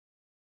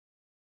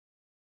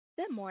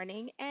Good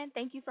morning, and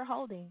thank you for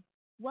holding.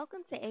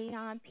 Welcome to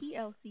Aon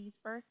PLC's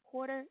first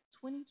quarter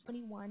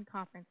 2021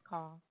 conference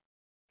call.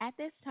 At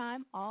this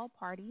time, all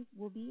parties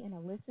will be in a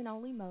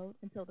listen-only mode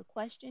until the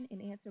question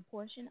and answer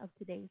portion of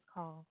today's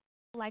call.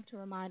 I'd like to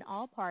remind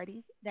all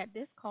parties that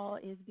this call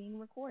is being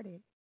recorded.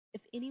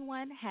 If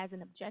anyone has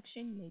an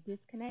objection, you may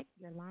disconnect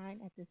your line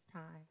at this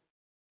time.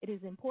 It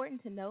is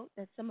important to note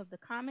that some of the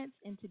comments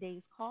in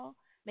today's call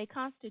may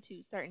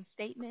constitute certain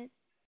statements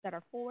that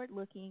are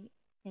forward-looking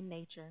in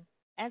nature,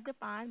 as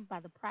defined by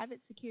the Private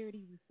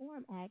Securities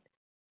Reform Act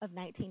of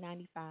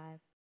 1995.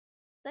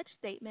 Such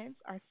statements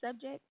are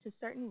subject to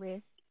certain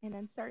risks and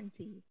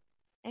uncertainties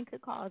and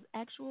could cause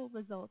actual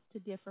results to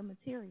differ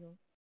materially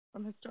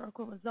from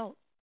historical results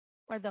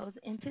or those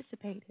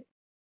anticipated.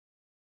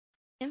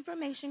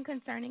 Information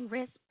concerning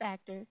risk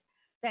factors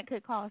that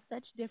could cause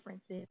such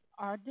differences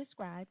are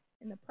described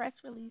in the press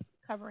release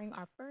covering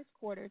our first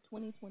quarter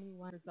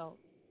 2021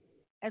 results,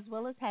 as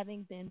well as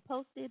having been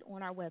posted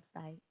on our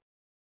website.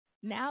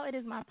 Now it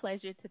is my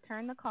pleasure to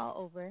turn the call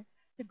over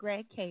to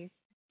Greg Case,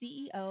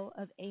 CEO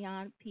of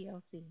Aon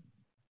PLC.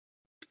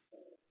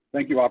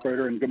 Thank you,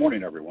 operator, and good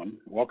morning, everyone.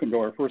 Welcome to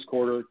our first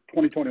quarter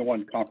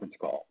 2021 conference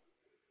call.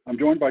 I'm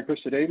joined by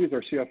Krista Davies,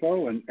 our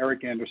CFO, and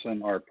Eric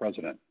Anderson, our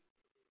president.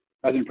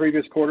 As in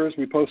previous quarters,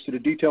 we posted a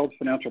detailed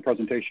financial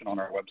presentation on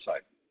our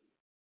website.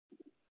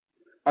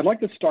 I'd like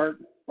to start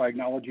by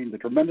acknowledging the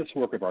tremendous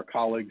work of our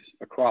colleagues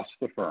across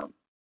the firm.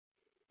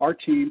 Our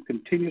team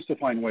continues to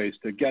find ways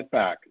to get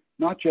back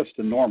not just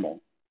to normal,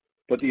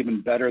 but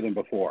even better than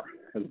before.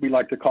 As we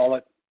like to call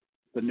it,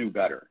 the new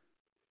better.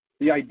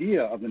 The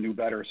idea of the new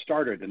better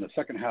started in the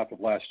second half of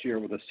last year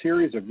with a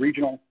series of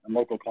regional and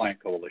local client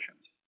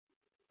coalitions.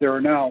 There are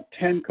now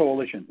 10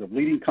 coalitions of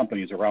leading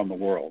companies around the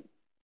world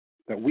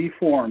that we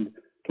formed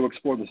to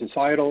explore the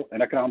societal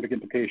and economic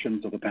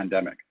implications of the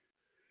pandemic.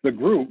 The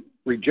group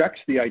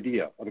rejects the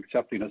idea of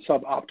accepting a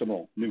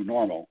suboptimal new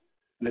normal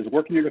and is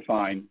working to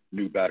define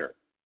new better.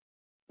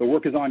 The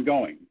work is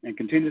ongoing and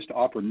continues to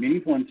offer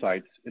meaningful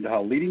insights into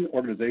how leading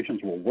organizations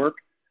will work,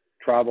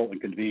 travel, and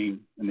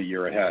convene in the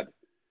year ahead.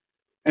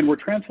 And we're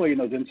translating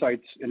those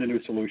insights into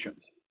new solutions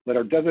that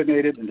are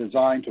designated and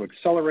designed to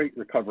accelerate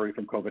recovery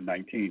from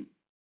COVID-19.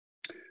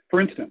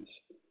 For instance,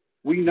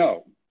 we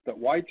know that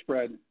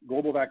widespread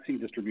global vaccine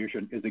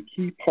distribution is a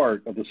key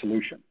part of the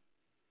solution,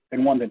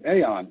 and one that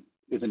Aon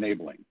is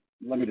enabling.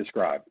 Let me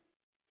describe.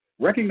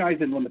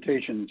 Recognizing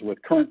limitations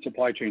with current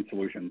supply chain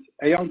solutions,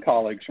 Aon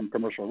colleagues from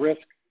Commercial Risk,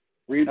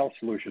 Re&Health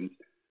Solutions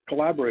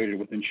collaborated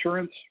with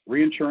insurance,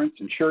 reinsurance,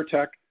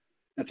 insurtech,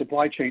 and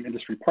supply chain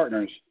industry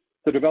partners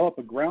to develop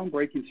a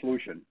groundbreaking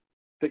solution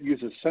that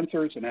uses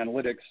sensors and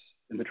analytics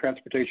in the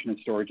transportation and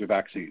storage of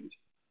vaccines.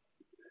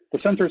 The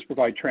sensors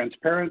provide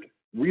transparent,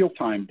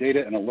 real-time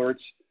data and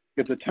alerts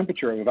if the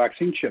temperature of a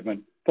vaccine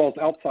shipment falls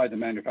outside the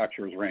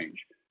manufacturer's range,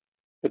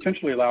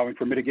 potentially allowing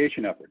for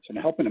mitigation efforts and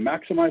helping to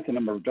maximize the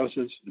number of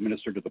doses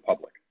administered to the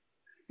public.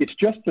 It's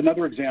just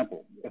another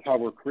example of how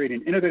we're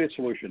creating innovative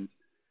solutions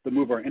that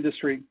move our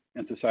industry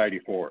and society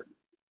forward.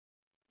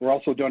 We're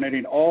also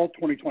donating all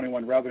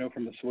 2021 revenue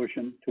from the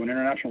solution to an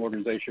international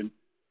organization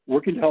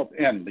working to help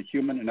end the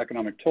human and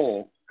economic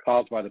toll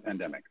caused by the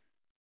pandemic.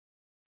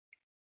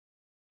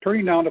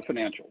 Turning now to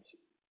financials.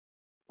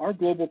 Our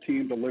global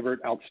team delivered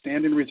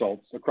outstanding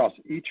results across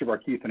each of our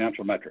key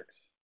financial metrics,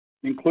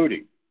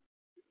 including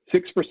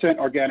 6%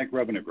 organic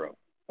revenue growth,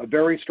 a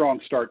very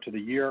strong start to the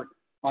year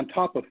on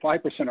top of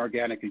 5%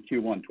 organic in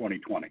Q1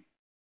 2020.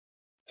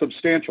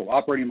 Substantial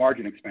operating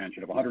margin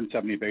expansion of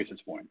 170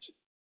 basis points,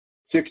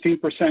 16%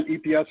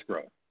 EPS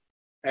growth,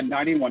 and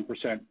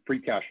 91% free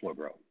cash flow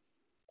growth.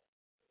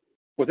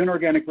 Within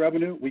organic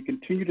revenue, we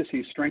continue to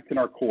see strength in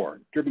our core,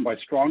 driven by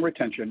strong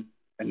retention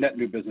and net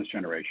new business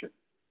generation,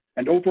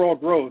 and overall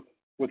growth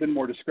within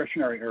more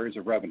discretionary areas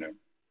of revenue,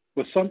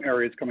 with some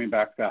areas coming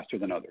back faster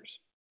than others.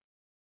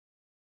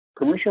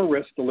 Commercial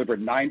Risk delivered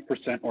 9%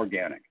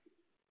 organic,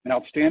 an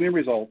outstanding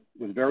result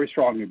with very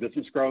strong new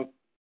business growth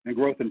and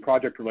growth in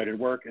project-related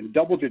work and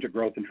double-digit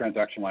growth in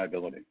transaction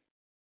liability.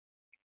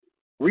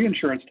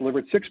 Reinsurance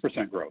delivered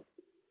 6% growth,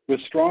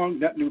 with strong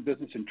net new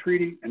business in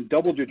treaty and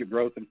double-digit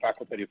growth in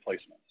facultative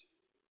placements.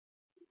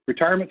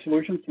 Retirement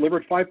Solutions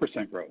delivered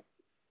 5% growth,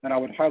 and I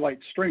would highlight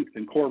strength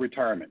in core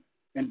retirement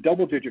and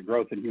double-digit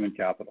growth in human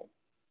capital.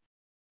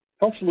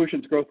 Health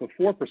Solutions growth of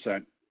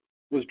 4%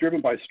 was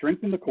driven by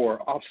strength in the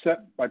core offset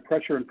by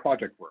pressure in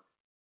project work,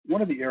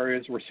 one of the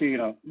areas we're seeing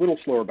a little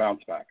slower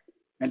bounce back.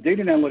 And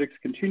data and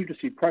analytics continue to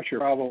see pressure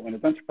in travel and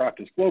events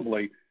practice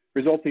globally,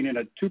 resulting in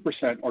a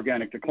 2%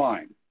 organic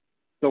decline,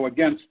 though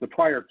against the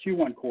prior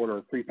Q1 quarter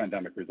of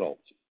pre-pandemic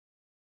results.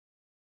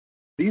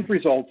 These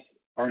results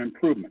are an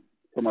improvement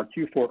from our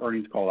Q4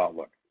 earnings call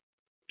outlook.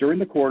 During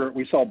the quarter,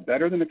 we saw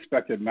better than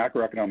expected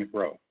macroeconomic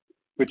growth,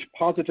 which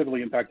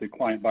positively impacted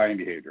client buying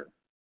behavior.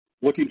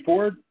 Looking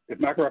forward, if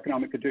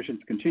macroeconomic conditions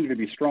continue to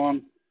be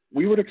strong,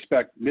 we would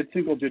expect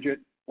mid-single digit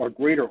or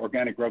greater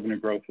organic revenue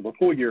growth for the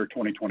full year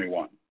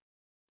 2021.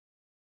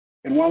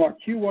 And while our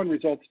Q1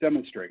 results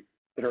demonstrate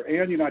that our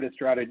Aon United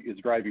strategy is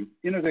driving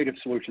innovative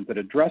solutions that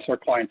address our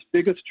clients'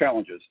 biggest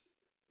challenges,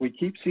 we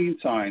keep seeing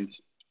signs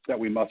that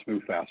we must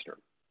move faster.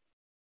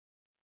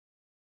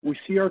 We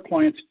see our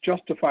clients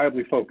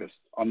justifiably focused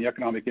on the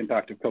economic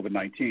impact of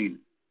COVID-19,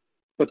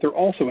 but they're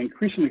also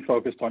increasingly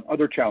focused on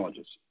other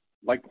challenges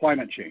like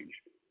climate change,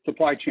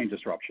 supply chain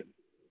disruption,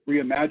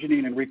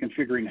 reimagining and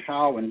reconfiguring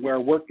how and where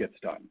work gets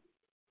done,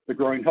 the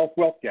growing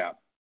health-wealth gap,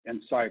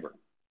 and cyber.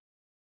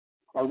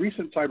 Our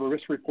recent cyber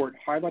risk report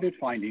highlighted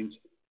findings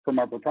from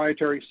our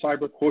proprietary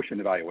cyber quotient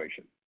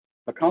evaluation,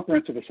 a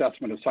comprehensive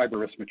assessment of cyber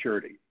risk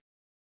maturity.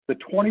 The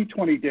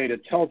 2020 data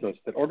tells us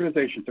that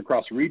organizations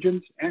across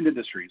regions and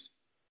industries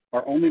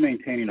are only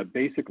maintaining a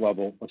basic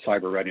level of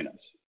cyber readiness.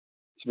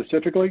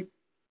 Specifically,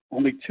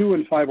 only 2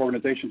 in 5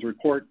 organizations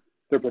report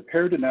they're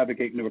prepared to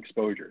navigate new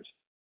exposures,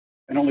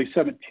 and only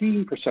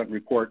 17%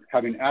 report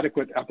having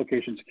adequate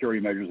application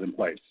security measures in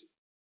place.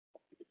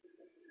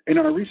 In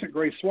our recent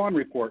Gray Swan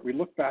report, we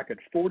look back at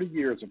 40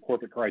 years of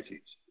corporate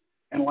crises,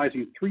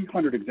 analyzing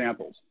 300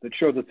 examples that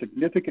show the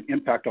significant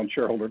impact on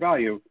shareholder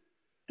value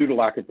due to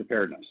lack of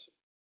preparedness.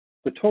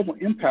 The total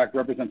impact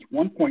represents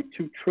 $1.2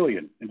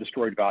 trillion in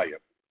destroyed value,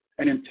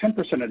 and in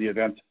 10% of the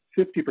events,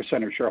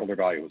 50% of shareholder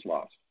value was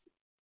lost.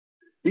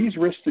 These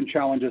risks and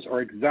challenges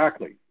are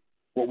exactly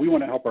what we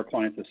want to help our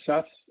clients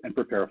assess and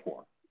prepare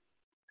for.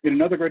 In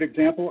another great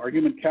example, our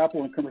human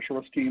capital and commercial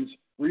risk teams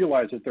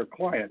realized that their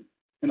client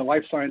in the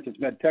life sciences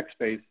med tech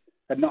space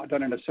had not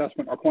done an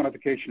assessment or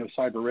quantification of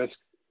cyber risk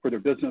for their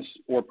business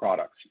or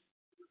products.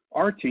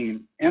 Our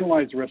team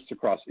analyzed risks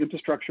across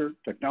infrastructure,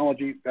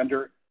 technology,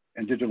 vendor,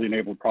 and digitally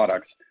enabled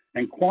products,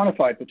 and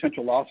quantified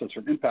potential losses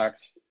from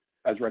impacts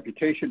as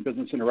reputation,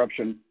 business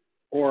interruption,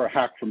 or a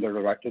hack from their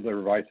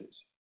devices.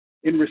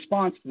 In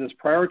response to this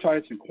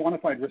prioritized and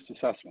quantified risk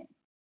assessment,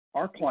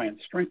 our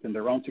clients strengthened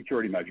their own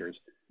security measures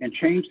and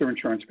changed their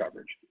insurance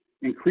coverage,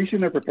 increasing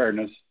their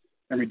preparedness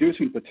and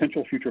reducing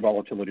potential future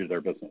volatility to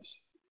their business,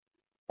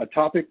 a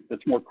topic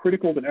that's more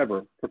critical than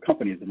ever for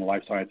companies in the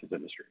life sciences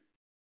industry.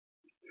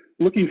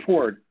 Looking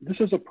forward, this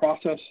is a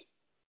process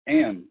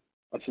and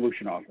a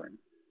solution offering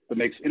that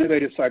makes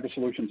innovative cyber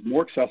solutions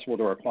more accessible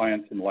to our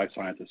clients in the life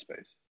sciences space.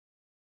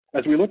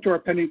 As we look to our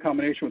pending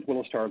combination with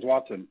Willis Towers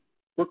Watson,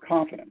 we're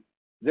confident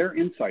their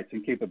insights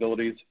and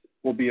capabilities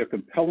will be a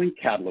compelling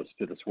catalyst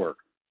to this work.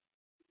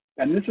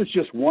 And this is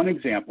just one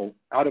example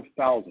out of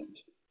thousands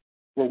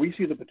where we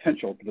see the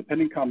potential for the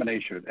pending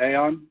combination of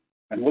Aon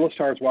and Willis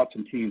Towers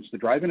Watson teams to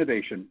drive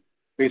innovation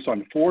based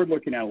on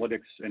forward-looking analytics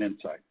and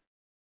insight.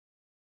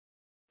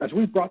 As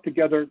we've brought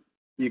together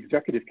the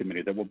executive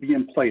committee that will be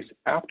in place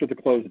after the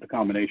close of the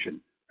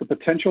combination, the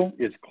potential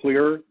is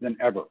clearer than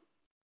ever.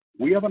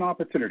 We have an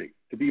opportunity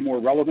to be more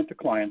relevant to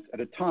clients at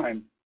a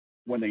time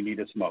when they need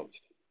us most.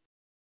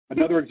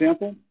 Another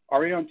example,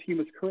 our Aon team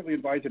is currently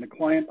advising a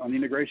client on the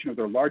integration of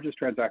their largest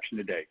transaction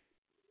to date,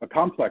 a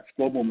complex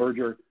global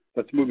merger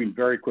that's moving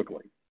very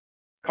quickly.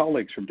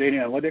 Colleagues from data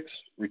analytics,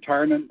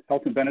 retirement,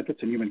 health and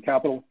benefits, and human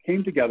capital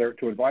came together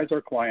to advise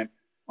our client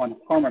on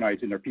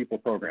harmonizing their people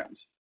programs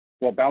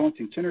while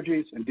balancing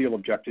synergies and deal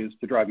objectives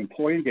to drive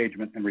employee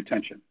engagement and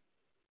retention,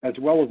 as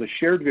well as a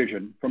shared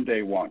vision from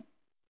day one.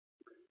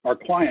 Our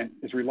client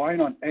is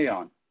relying on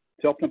Aon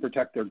to help them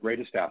protect their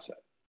greatest asset,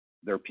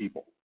 their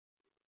people.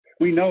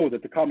 We know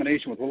that the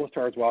combination with Willis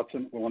Towers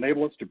Watson will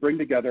enable us to bring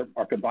together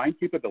our combined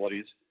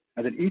capabilities,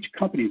 and that each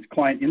company's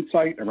client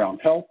insight around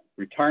health,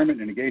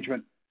 retirement, and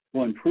engagement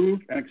will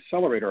improve and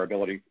accelerate our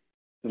ability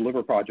to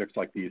deliver projects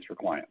like these for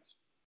clients.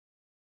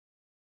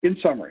 In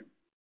summary,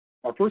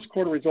 our first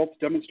quarter results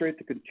demonstrate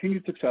the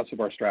continued success of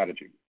our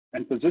strategy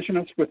and position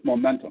us with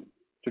momentum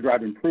to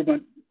drive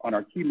improvement on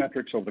our key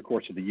metrics over the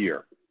course of the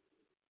year,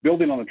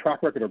 building on the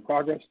track record of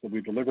progress that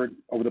we've delivered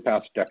over the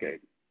past decade.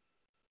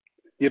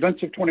 The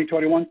events of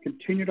 2021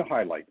 continue to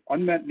highlight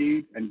unmet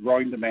need and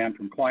growing demand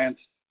from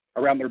clients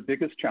around their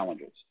biggest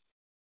challenges,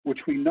 which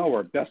we know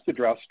are best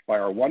addressed by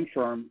our One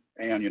Firm,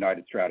 Aon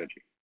United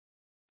strategy.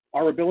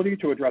 Our ability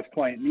to address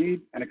client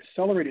need and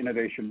accelerate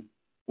innovation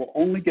will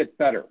only get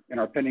better in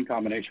our pending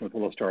combination with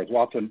Willis Towers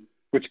Watson,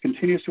 which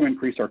continues to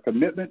increase our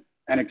commitment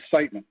and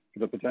excitement for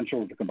the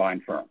potential of the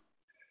combined firm.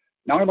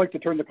 Now I'd like to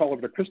turn the call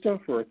over to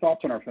Krista for her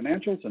thoughts on our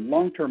financials and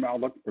long-term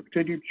outlook for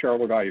continued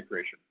shareholder value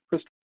creation.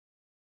 Krista.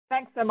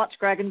 Thanks so much,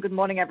 Greg, and good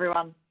morning,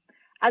 everyone.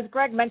 As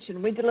Greg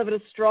mentioned, we delivered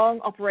a strong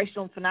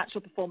operational and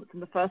financial performance in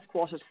the first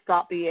quarter to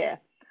start the year,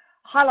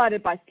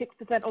 highlighted by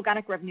 6%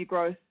 organic revenue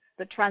growth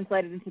that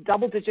translated into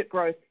double-digit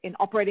growth in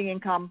operating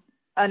income,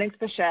 earnings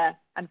per share,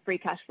 and free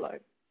cash flow.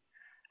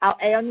 Our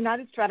Aon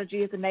United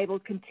strategy has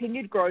enabled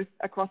continued growth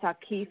across our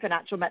key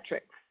financial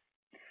metrics.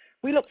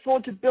 We look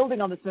forward to building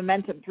on this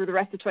momentum through the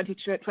rest of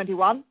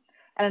 2021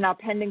 and in our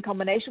pending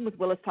combination with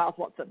Willis Towers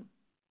Watson.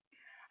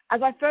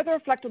 As I further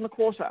reflect on the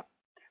quarter,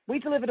 we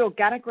delivered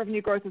organic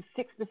revenue growth of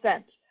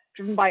 6%,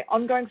 driven by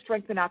ongoing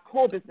strength in our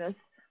core business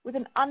with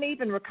an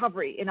uneven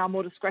recovery in our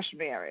more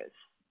discretionary areas.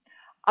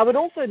 I would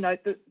also note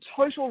that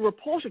total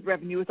reported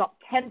revenue is up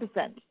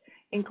 10%,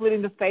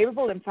 including the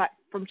favorable impact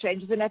from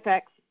changes in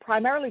FX,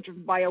 primarily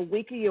driven by a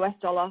weaker US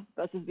dollar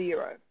versus the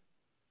euro.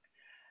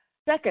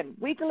 Second,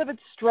 we delivered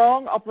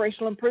strong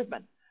operational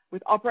improvement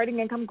with operating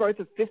income growth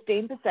of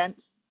 15%,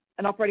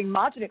 an operating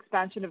margin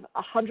expansion of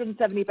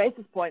 170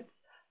 basis points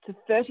to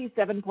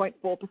 37.4%.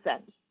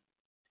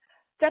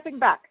 Stepping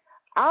back,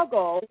 our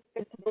goal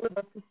is to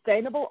deliver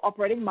sustainable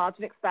operating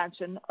margin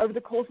expansion over the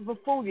course of a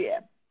full year,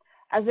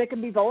 as there can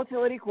be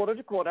volatility quarter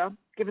to quarter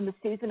given the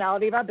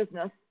seasonality of our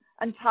business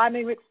and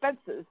timing of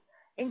expenses,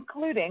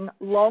 including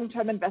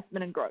long-term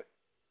investment and growth.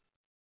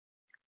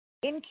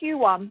 In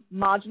Q1,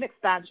 margin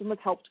expansion was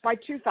helped by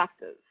two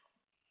factors.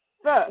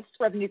 First,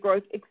 revenue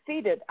growth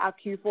exceeded our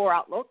Q4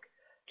 outlook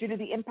due to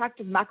the impact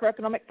of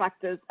macroeconomic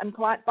factors and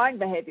client buying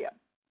behavior.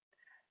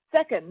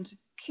 Second,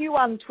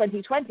 Q1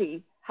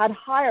 2020 had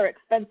higher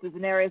expenses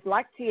in areas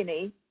like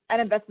T&E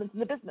and investments in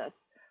the business,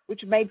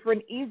 which made for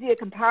an easier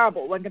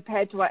comparable when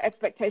compared to our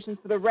expectations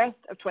for the rest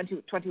of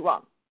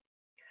 2021.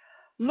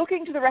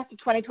 Looking to the rest of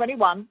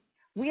 2021,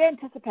 we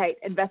anticipate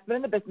investment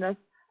in the business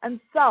and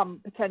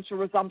some potential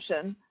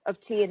resumption of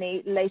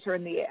T&E later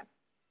in the year.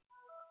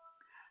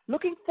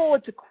 Looking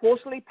forward to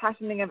quarterly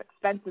patterning of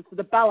expenses for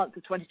the balance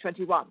of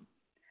 2021.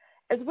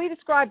 As we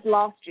described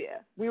last year,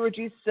 we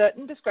reduced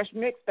certain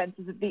discretionary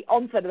expenses at the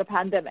onset of the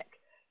pandemic,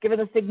 given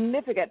the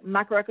significant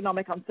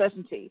macroeconomic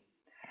uncertainty,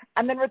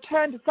 and then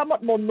returned to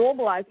somewhat more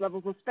normalized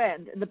levels of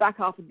spend in the back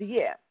half of the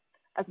year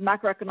as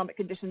macroeconomic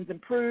conditions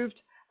improved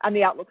and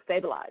the outlook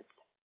stabilized.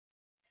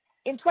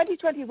 In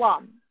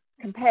 2021,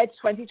 compared to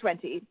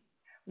 2020,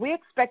 we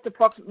expect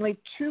approximately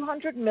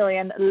 $200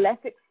 million less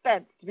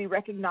expense to be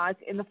recognized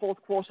in the fourth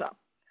quarter,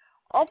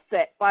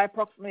 offset by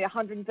approximately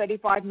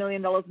 $135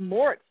 million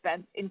more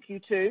expense in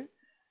Q2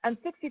 and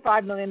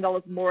 $65 million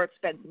more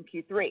expense in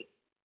Q3.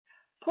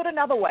 Put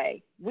another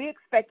way, we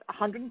expect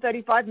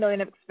 $135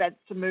 million of expense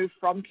to move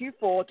from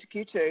Q4 to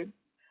Q2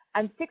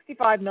 and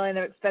 $65 million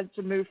of expense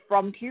to move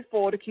from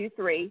Q4 to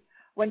Q3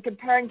 when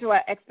comparing to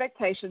our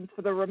expectations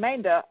for the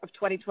remainder of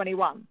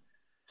 2021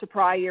 to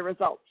prior year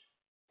results,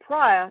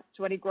 prior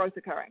to any growth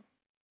occurring.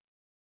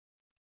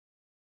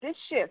 This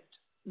shift,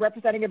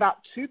 representing about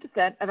 2%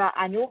 of our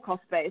annual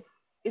cost base,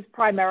 is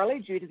primarily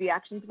due to the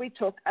actions we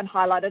took and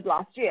highlighted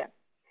last year,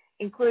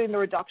 including the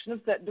reduction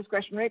of certain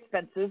discretionary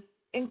expenses,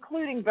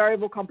 including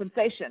variable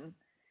compensation,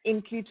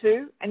 in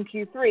Q2 and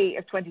Q3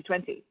 of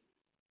 2020.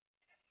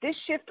 This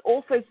shift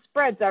also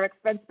spreads our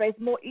expense base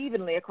more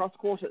evenly across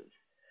quarters,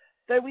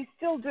 though we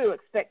still do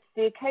expect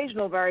the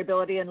occasional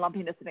variability and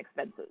lumpiness in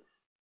expenses.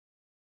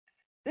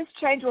 This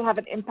change will have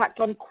an impact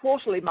on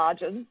quarterly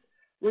margins,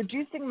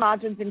 reducing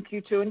margins in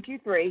Q2 and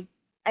Q3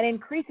 and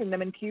increasing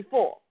them in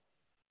Q4.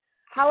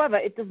 However,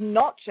 it does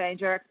not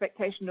change our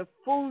expectation of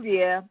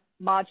full-year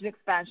margin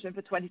expansion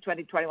for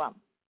 2020-21.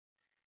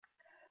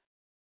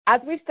 As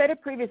we've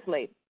stated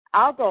previously,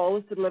 our goal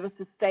is to deliver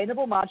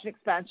sustainable margin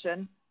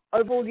expansion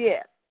over the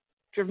year,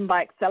 driven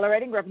by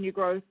accelerating revenue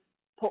growth,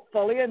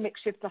 portfolio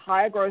mix shift to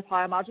higher growth,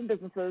 higher margin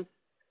businesses,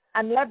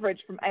 and leverage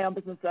from Aon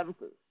Business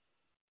Services.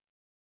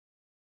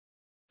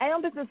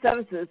 Aon Business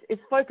Services is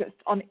focused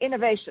on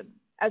innovation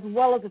as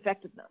well as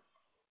effectiveness.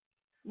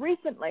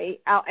 Recently,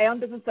 our Aon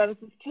Business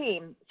Services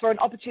team saw an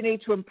opportunity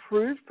to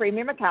improve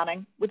premium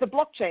accounting with a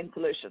blockchain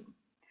solution.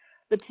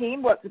 The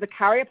team worked with a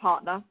carrier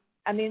partner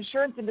and the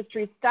insurance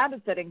industry's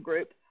standard-setting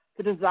group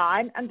to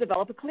design and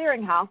develop a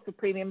clearinghouse for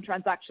premium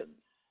transactions.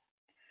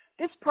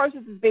 This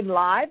process has been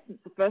live since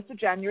the 1st of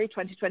January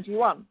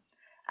 2021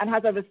 and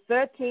has over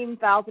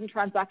 13,000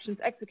 transactions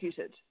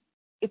executed.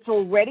 It's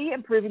already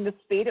improving the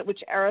speed at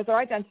which errors are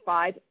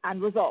identified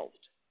and resolved.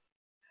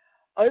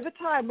 Over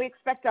time, we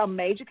expect our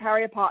major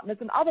carrier partners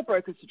and other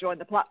brokers to join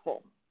the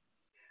platform.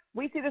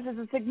 We see this as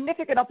a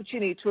significant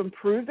opportunity to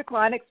improve the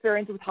client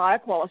experience with higher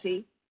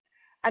quality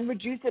and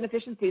reduce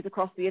inefficiencies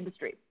across the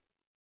industry.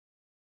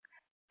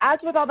 As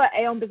with other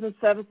Aon Business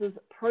Services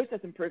process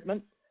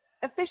improvements,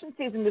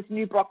 efficiencies in this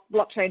new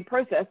blockchain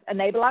process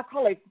enable our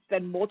colleagues to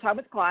spend more time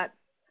with clients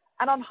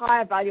and on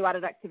higher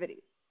value-added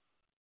activities.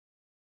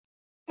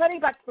 Turning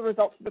back to the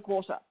results for the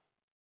quarter.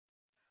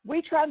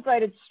 We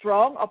translated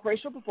strong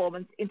operational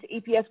performance into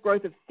EPS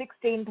growth of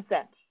 16%.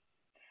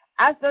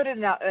 As noted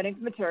in our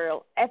earnings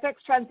material, FX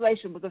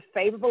translation was a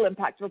favorable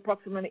impact of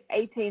approximately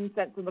 18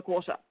 cents in the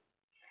quarter.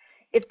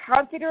 If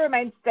currency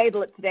remains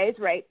stable at today's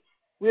rates,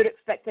 we would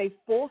expect a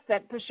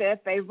 4-cent per share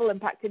favorable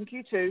impact in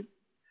Q2,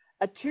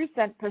 a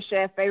 2-cent per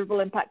share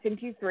favorable impact in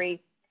Q3,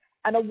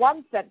 and a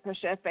 1-cent per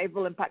share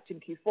favorable impact in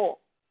Q4.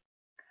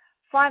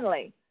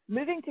 Finally,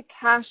 moving to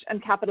cash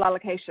and capital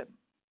allocation.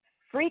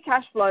 Free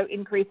cash flow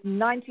increased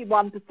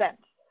 91%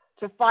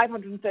 to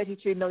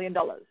 $532 million,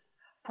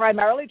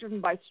 primarily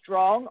driven by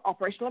strong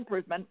operational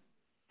improvement,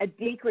 a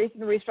decrease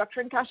in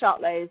restructuring cash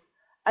outlays,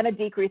 and a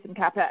decrease in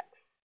CapEx.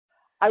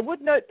 I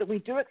would note that we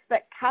do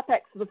expect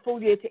CapEx for the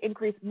full year to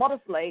increase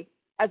modestly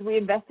as we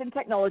invest in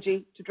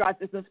technology to drive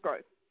business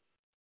growth.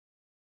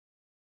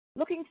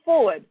 Looking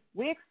forward,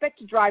 we expect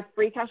to drive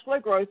free cash flow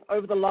growth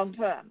over the long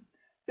term,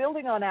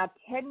 building on our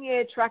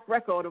 10-year track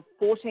record of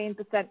 14%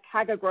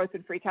 CAGR growth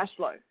in free cash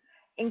flow,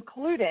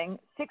 including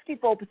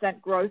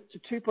 64% growth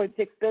to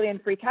 $2.6 billion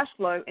free cash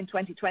flow in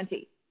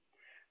 2020.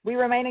 We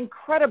remain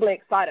incredibly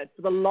excited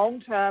for the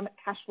long-term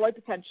cash flow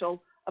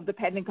potential of the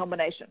pending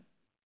combination.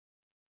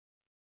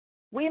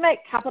 We make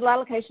capital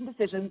allocation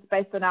decisions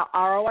based on our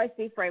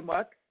ROIC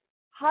framework,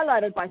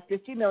 highlighted by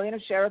 $50 million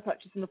of share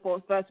repurchase in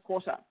the first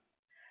quarter.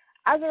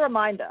 As a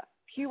reminder,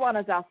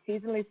 Q1 is our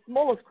seasonally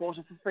smallest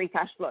quarter for free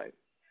cash flow,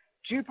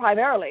 due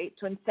primarily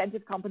to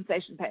incentive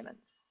compensation payments.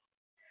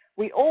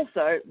 We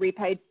also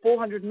repaid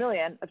 $400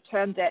 million of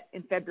term debt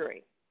in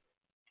February.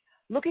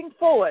 Looking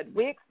forward,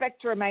 we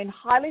expect to remain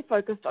highly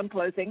focused on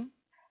closing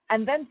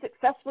and then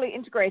successfully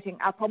integrating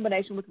our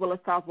combination with Willis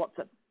Towers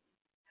Watson.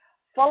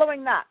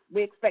 Following that,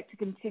 we expect to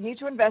continue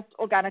to invest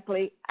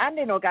organically and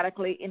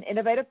inorganically in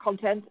innovative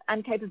content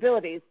and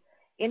capabilities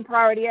in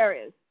priority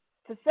areas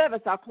to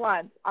service our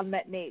clients'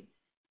 unmet needs.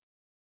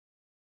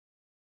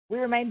 We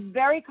remain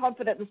very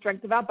confident in the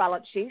strength of our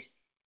balance sheet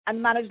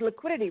and manage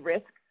liquidity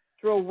risk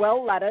through a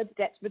well-laddered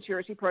debt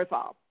maturity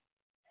profile.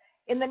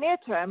 In the near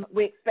term,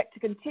 we expect to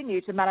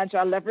continue to manage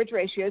our leverage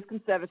ratios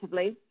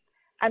conservatively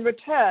and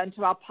return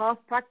to our past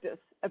practice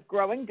of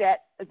growing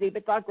debt as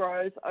EBITDA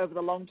grows over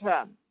the long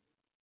term.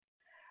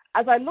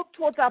 As I look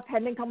towards our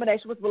pending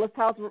combination with Willis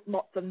Towers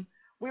Watson,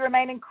 we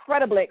remain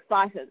incredibly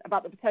excited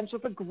about the potential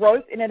for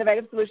growth in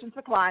innovative solutions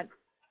for clients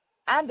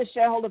and the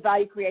shareholder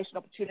value creation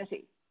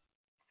opportunity.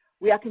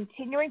 We are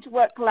continuing to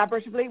work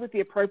collaboratively with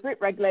the appropriate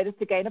regulators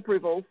to gain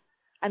approvals,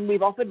 and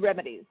we've offered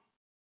remedies.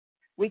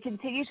 We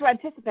continue to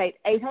anticipate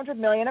 $800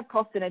 million of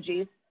cost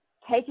synergies,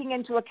 taking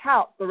into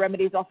account the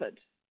remedies offered.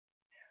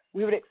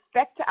 We would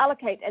expect to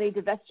allocate any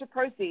divestiture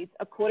proceeds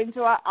according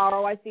to our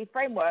ROIC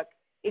framework,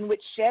 in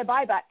which share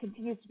buyback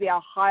continues to be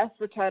our highest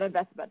return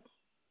investment.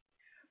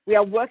 We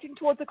are working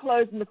towards a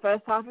close in the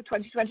first half of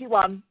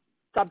 2021,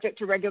 subject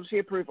to regulatory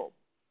approval.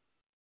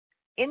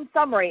 In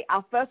summary,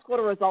 our first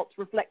quarter results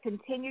reflect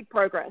continued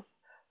progress,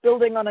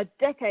 building on a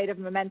decade of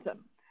momentum,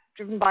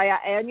 driven by our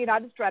Aon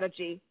United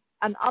strategy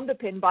and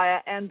underpinned by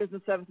our Aon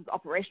Business Services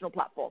operational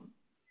platform.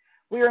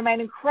 We remain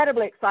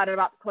incredibly excited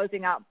about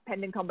closing out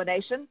pending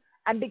combination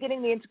and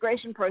beginning the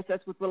integration process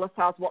with Willis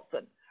Towers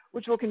Watson,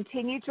 which will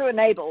continue to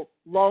enable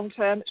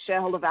long-term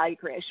shareholder value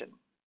creation.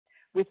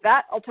 With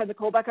that, I'll turn the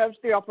call back over to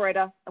the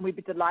operator, and we'd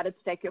be delighted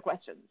to take your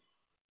questions.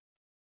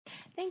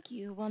 Thank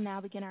you. We'll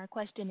now begin our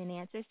question and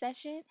answer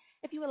session.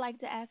 If you would like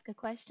to ask a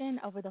question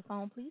over the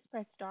phone, please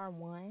press star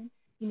 1.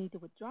 If you need to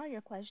withdraw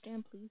your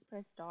question, please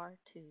press star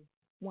 2.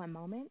 One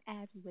moment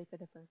as we wait for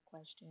the first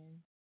question.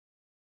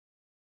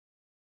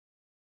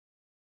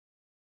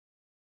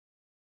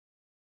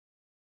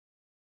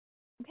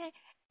 Okay,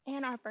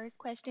 and our first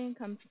question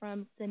comes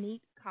from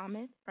Suneet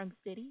Kamath from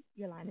Citi.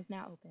 Your line is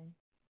now open.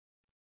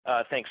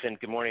 Thanks, and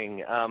good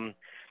morning.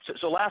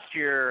 So last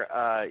year,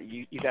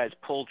 you guys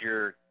pulled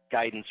your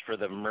guidance for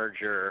the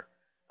merger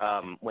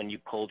when you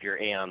pulled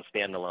your Aon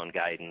standalone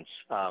guidance.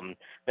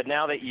 But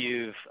now that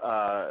you've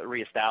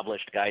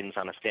reestablished guidance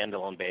on a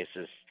standalone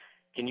basis,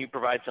 can you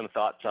provide some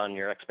thoughts on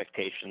your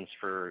expectations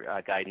for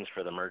guidance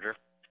for the merger?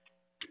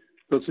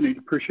 So, Suneet,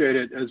 appreciate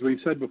it. As we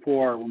said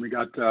before, when we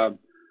got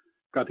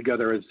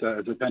together as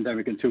a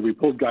pandemic ensued, we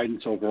pulled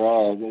guidance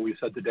overall. What we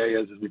said today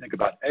is, as we think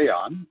about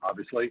Aon,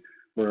 obviously,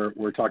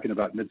 we're talking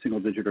about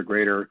mid-single digit or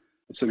greater,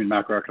 assuming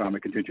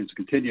macroeconomic conditions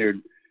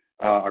continue.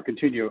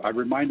 I'd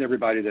remind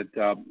everybody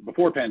that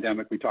before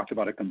pandemic, we talked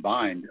about a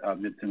combined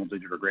mid-single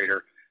digit or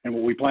greater. And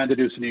what we plan to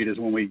do, Suneet, is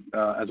when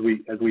as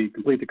we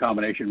complete the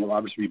combination, we'll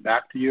obviously be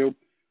back to you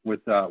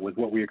with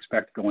what we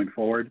expect going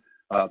forward.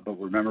 But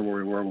remember where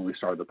we were when we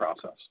started the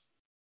process.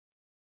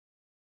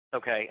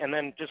 Okay, and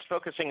then just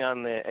focusing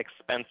on the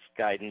expense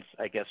guidance,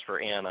 I guess,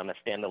 for Aon on a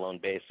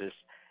standalone basis.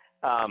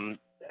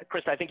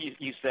 Chris, I think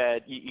you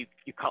said you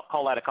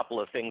call out a couple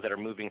of things that are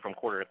moving from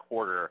quarter to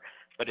quarter,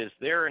 but is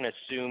there an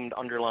assumed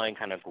underlying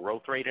kind of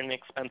growth rate in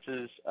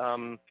expenses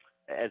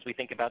as we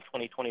think about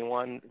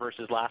 2021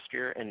 versus last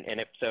year? And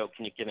if so,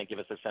 can you give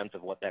us a sense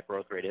of what that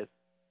growth rate is?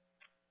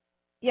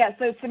 Yeah,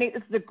 so Suneet,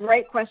 this is a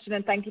great question,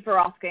 and thank you for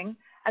asking.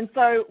 And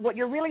so what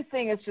you're really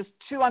seeing is just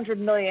 $200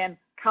 million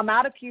come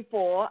out of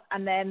Q4,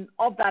 and then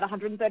of that,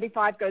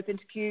 135 goes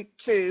into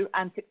Q2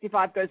 and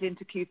 65 goes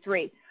into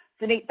Q3.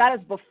 Suneet, that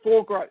is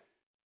before growth.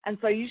 And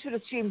so you should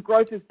assume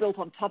growth is built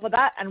on top of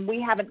that, and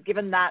we haven't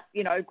given that,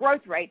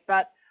 growth rate.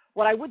 But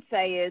what I would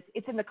say is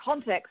it's in the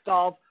context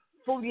of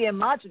full-year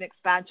margin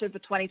expansion for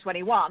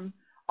 2021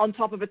 on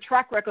top of a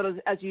track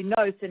record, as you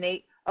know,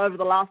 Suneet, over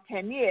the last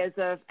 10 years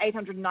of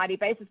 890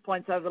 basis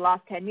points over the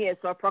last 10 years,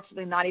 so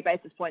approximately 90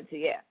 basis points a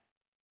year.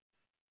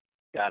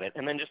 Got it.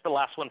 And then just the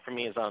last one for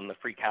me is on the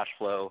free cash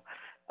flow.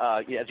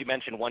 As you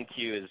mentioned,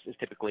 1Q is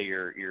typically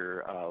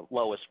your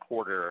lowest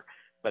quarter,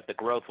 but the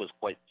growth was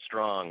quite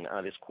strong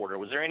this quarter.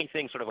 Was there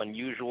anything sort of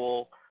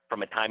unusual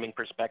from a timing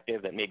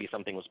perspective that maybe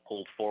something was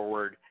pulled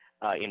forward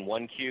in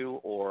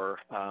 1Q, or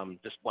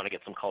just want to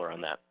get some color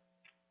on that?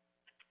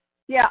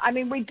 Yeah, I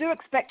mean, we do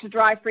expect to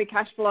drive free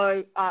cash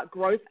flow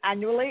growth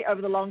annually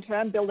over the long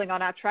term, building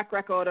on our track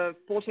record of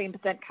 14%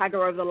 CAGR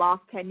over the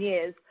last 10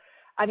 years.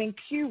 I mean,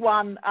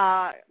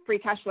 Q1 free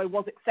cash flow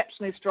was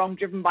exceptionally strong,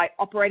 driven by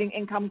operating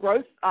income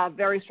growth,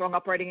 very strong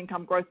operating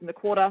income growth in the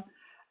quarter.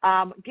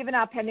 Given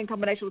our pending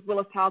combination with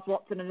Willis Towers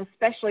Watson, and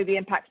especially the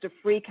impacts of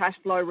free cash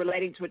flow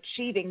relating to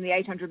achieving the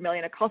 $800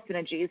 million of cost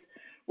synergies,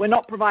 we're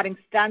not providing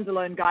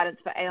standalone guidance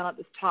for Aon at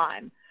this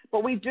time,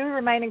 but we do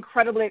remain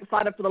incredibly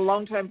excited for the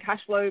long-term cash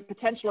flow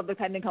potential of the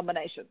pending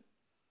combination.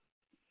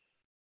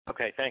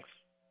 Okay, thanks.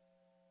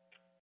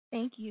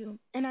 Thank you.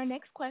 And our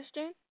next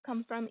question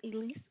comes from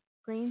Elyse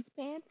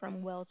Greenspan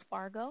from Wells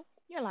Fargo.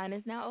 Your line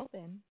is now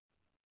open.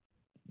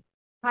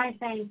 Hi,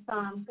 thanks.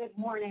 Good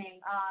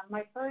morning.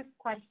 My first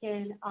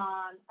question,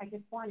 I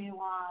just want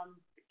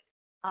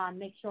to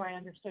make sure I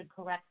understood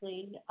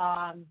correctly.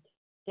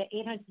 The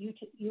 800,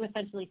 you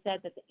essentially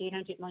said that the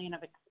 $800 million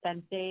of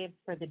expense saves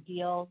for the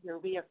deal, you're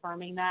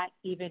reaffirming that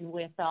even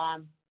with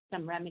some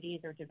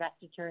remedies or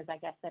divestitures, I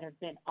guess, that have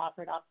been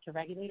offered up to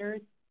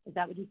regulators. Is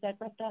that what you said,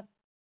 Christa?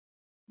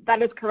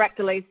 That is correct,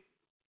 Elyse.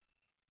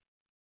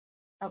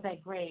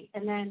 Okay, great.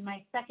 And then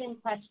my second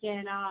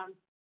question,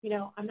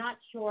 I'm not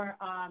sure,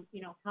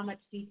 how much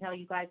detail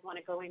you guys want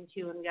to go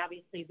into, and we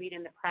obviously read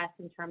in the press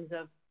in terms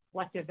of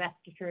what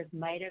divestitures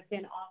might have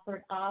been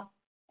offered up.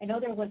 I know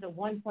there was a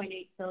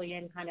 $1.8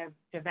 billion kind of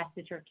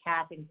divestiture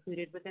cap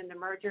included within the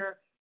merger.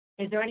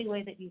 Is there any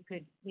way that you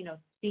could,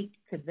 speak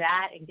to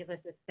that and give us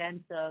a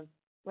sense of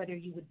whether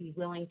you would be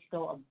willing to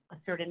go a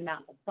certain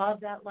amount above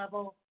that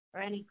level,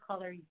 or any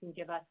color you can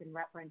give us in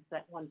reference to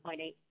that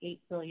 $1.8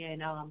 billion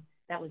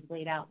that was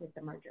laid out with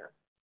the merger?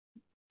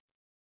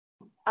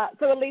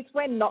 So, Elyse,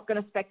 we're not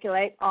going to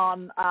speculate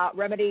on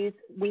remedies.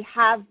 We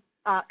have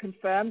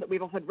confirmed that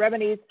we've offered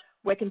remedies.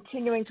 We're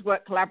continuing to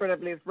work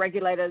collaboratively with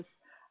regulators,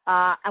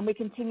 and we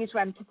continue to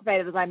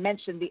anticipate, as I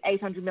mentioned, the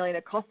 $800 million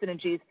of cost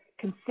synergies,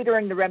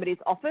 considering the remedies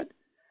offered.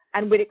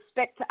 And we'd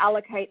expect to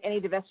allocate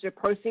any divestiture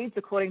proceeds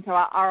according to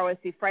our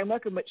ROIC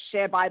framework, in which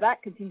share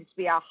buyback continues to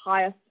be our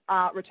highest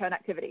return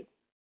activity.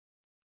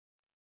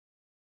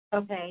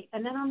 Okay.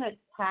 And then on the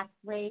tax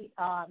rate,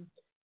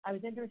 I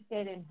was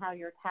interested in how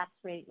your tax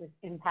rate was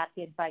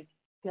impacted by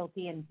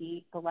GILTI and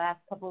BEAT the last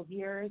couple of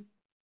years.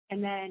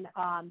 And then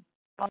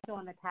also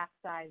on the tax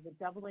side, the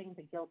doubling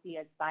the GILTI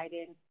as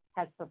Biden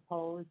has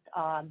proposed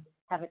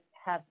have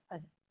a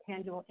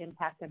tangible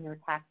impact on your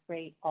tax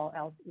rate, all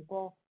else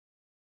equal?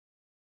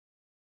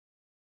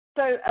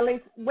 So,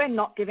 Elyse, we're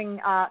not giving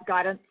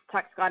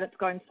tax guidance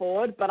going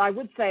forward, but I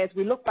would say as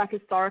we look back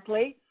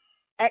historically,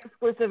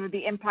 exclusive of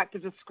the impact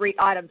of discrete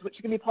items, which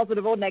can be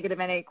positive or negative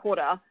in any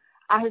quarter,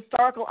 our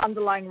historical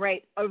underlying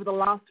rate over the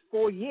last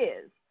 4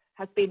 years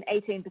has been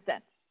 18%.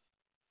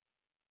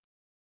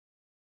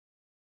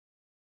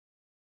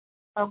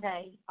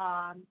 Okay.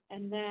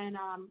 And then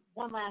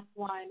one last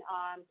one.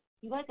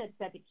 You guys had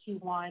said that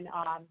Q1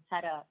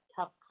 had a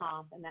tough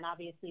comp, and then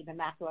obviously the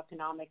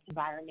macroeconomic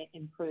environment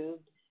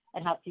improved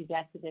and helped you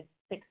get to this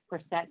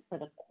 6% for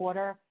the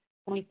quarter.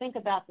 When we think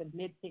about the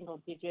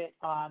mid-single digit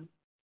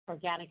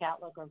organic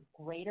outlook or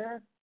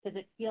greater, does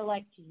it feel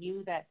like to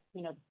you that,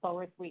 the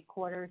forward 3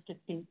 quarters, just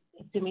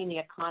assuming the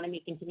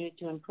economy continues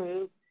to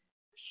improve,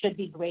 should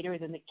be greater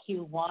than the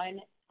Q1,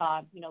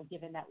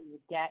 given that we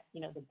would get,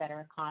 the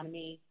better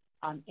economy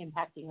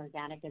impacting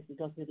organic as we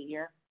go through the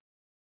year?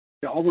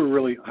 Yeah, all we're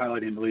really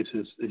highlighting, Elyse,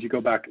 is as you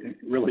go back,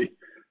 really,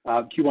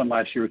 Q1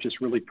 last year was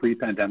just really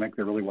pre-pandemic.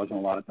 There really wasn't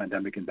a lot of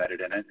pandemic embedded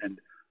in it, and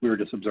we were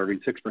just observing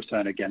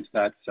 6% against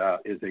that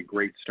is a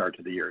great start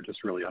to the year. It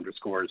just really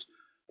underscores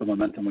the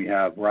momentum we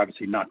have. We're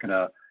obviously not going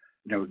to,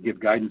 give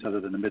guidance other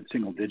than the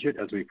mid-single digit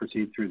as we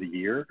proceed through the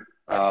year,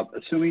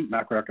 assuming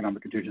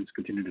macroeconomic conditions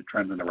continue to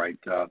trend in the right,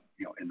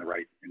 in the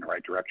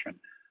right direction.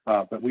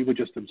 But we would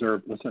just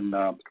observe,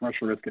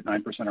 commercial risk at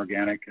 9%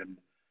 organic, and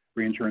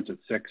reinsurance at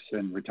 6%,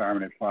 and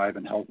retirement at 5%,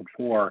 and health at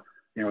 4%.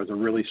 Is a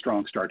really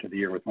strong start to the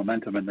year with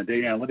momentum. And the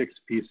data analytics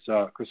piece,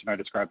 Chris and I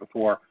described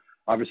before,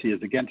 obviously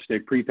is against a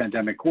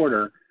pre-pandemic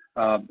quarter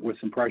with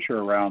some pressure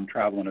around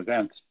travel and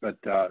events, but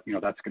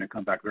that's going to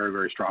come back very,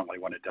 very strongly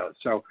when it does.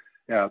 So,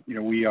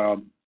 we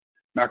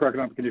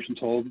macroeconomic conditions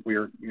hold.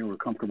 We're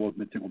comfortable with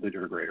mid-single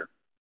digit or greater.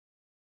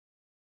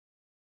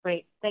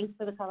 Great. Thanks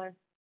for the color.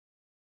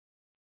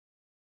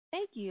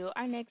 Thank you.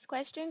 Our next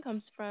question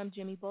comes from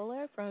Jimmy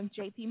Bhullar from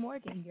J.P.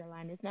 Morgan. Your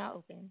line is now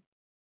open.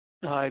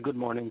 Hi, good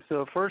morning.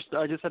 So first,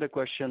 I just had a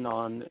question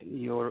on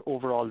your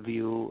overall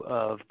view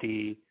of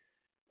the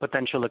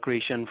potential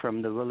accretion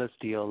from the Willis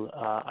deal.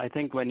 I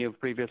think when you've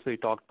previously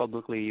talked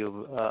publicly,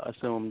 you've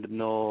assumed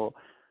no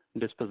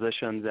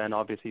dispositions, and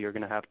obviously you're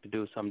going to have to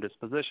do some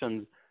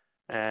dispositions,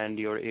 and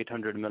your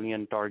 $800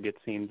 million target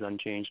seems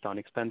unchanged on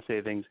expense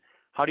savings.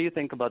 How do you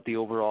think about the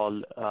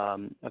overall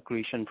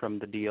accretion from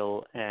the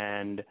deal,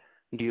 and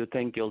do you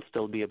think you'll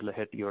still be able to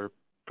hit your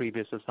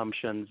previous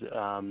assumptions,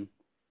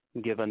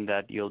 given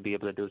that you'll be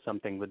able to do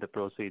something with the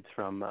proceeds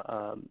from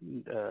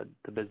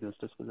the business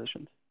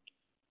dispositions?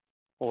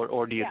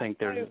 Or do you think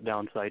there's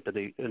downside to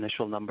the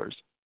initial numbers?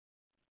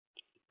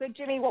 So,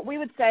 Jimmy, what we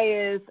would say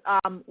is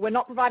we're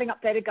not providing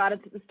updated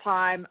guidance at this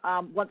time.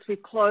 Once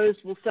we've closed,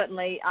 we'll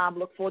certainly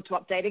look forward to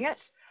updating it.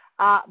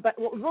 But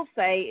what we will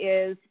say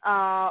is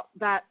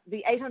that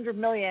the $800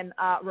 million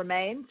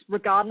remains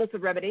regardless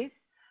of remedies.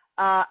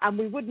 And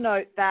we would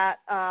note that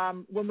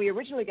when we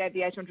originally gave the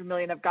 $800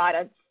 million of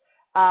guidance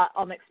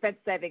on expense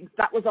savings,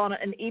 that was on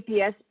an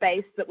EPS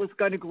base that was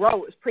going to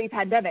grow. It was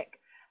pre-pandemic.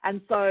 And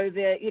so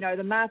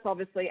the math,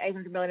 obviously,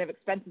 $800 million of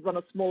expenses on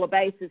a smaller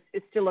base is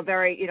still a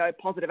very,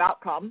 positive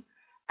outcome.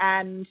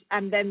 And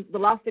then the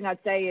last thing I'd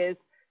say is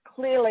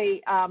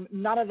clearly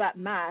none of that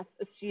math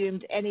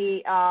assumed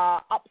any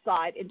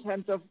upside in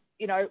terms of,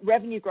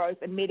 revenue growth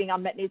and meeting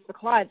unmet needs for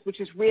clients, which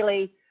is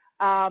really,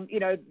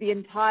 the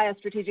entire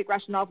strategic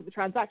rationale for the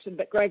transaction.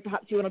 But Greg,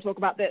 perhaps you want to talk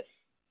about this.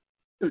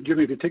 So,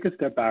 Jimmy, if you take a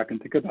step back and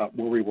think about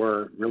where we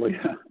were really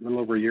a little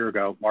over a year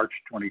ago, March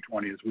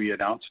 2020, as we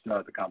announced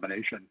the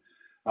combination,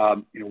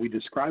 we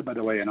described, by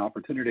the way, an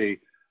opportunity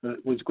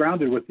that was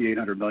grounded with the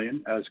 $800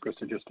 million, as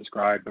Krista just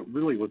described, but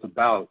really was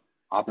about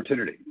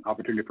opportunity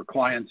for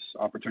clients,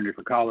 opportunity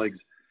for colleagues,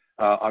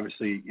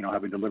 obviously,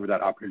 having delivered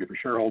that opportunity for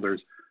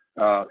shareholders.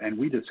 And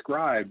we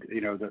described,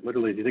 that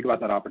literally, if you think about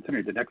that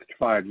opportunity, the next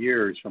 5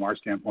 years from our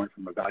standpoint,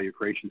 from a value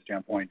creation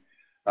standpoint,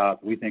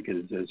 we think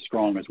is as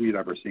strong as we've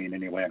ever seen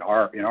anyway in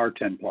our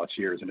 10 plus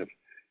years. And if,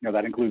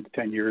 that includes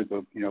 10 years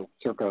of,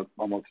 circa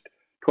almost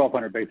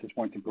 1,200 basis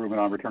points improvement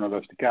on return on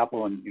invested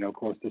capital and,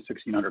 close to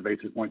 1,600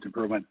 basis points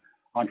improvement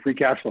on free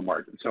cash flow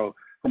margin. So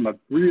from a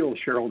real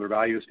shareholder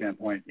value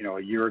standpoint,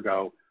 a year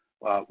ago,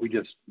 we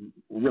just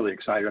really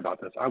excited about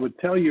this. I would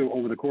tell you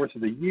over the course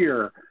of the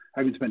year,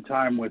 having spent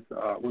time with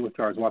Willis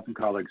Towers Watson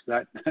colleagues,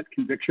 that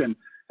conviction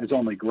has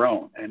only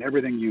grown. And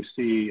everything you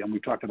see, and we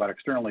talked about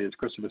externally, as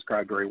Krista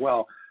described very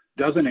well,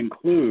 doesn't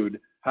include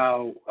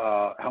how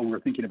we're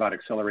thinking about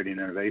accelerating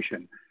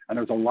innovation. And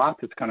there's a lot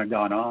that's kind of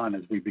gone on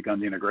as we've begun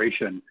the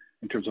integration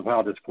in terms of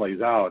how this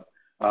plays out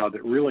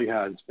that really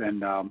has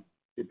been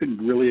it's been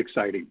really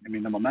exciting. I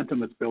mean, the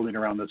momentum that's building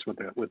around this with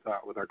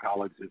our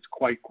colleagues is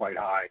quite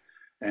high,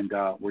 and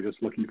we're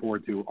just looking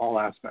forward to all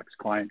aspects: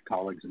 client,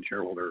 colleagues, and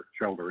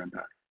shareholder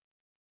impact.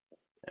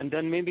 And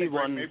then maybe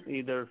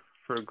either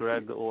for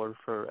Greg or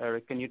for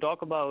Eric. Can you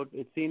talk about?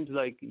 It seems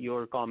like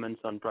your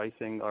comments on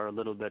pricing are a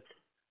little bit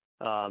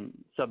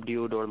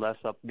subdued or less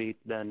upbeat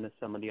than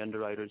some of the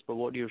underwriters. But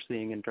what you're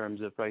seeing in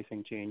terms of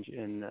pricing change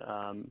in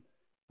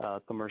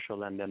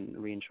commercial and then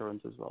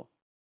reinsurance as well.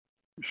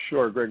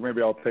 Sure, Greg,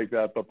 maybe I'll take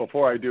that. But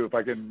before I do, if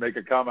I can make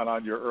a comment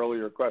on your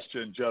earlier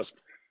question, just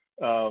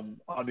on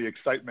the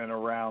excitement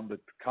around the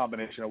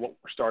combination of what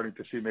we're starting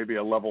to see, maybe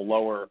a level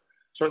lower.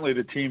 Certainly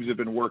the teams have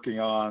been working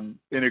on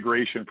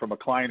integration from a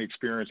client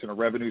experience and a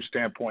revenue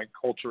standpoint,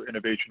 culture,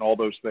 innovation, all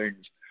those things.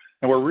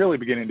 And we're really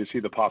beginning to see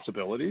the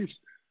possibilities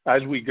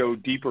as we go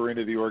deeper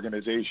into the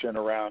organization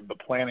around the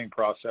planning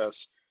process,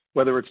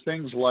 whether it's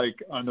things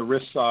like on the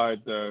risk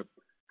side, the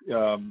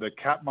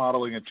CAT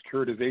modeling and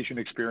securitization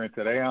experience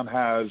that Aon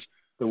has,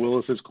 the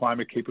Willis's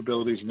climate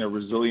capabilities and their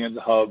resilience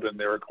hub and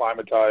their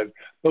acclimatized,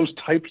 those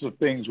types of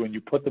things, when you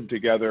put them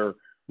together,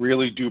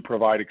 really do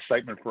provide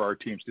excitement for our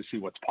teams to see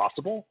what's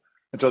possible.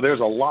 And so there's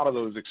a lot of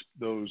those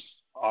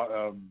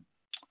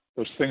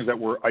things that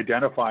we're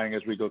identifying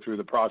as we go through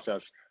the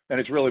process. And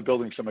it's really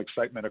building some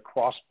excitement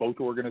across both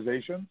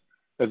organizations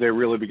as they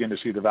really begin to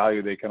see the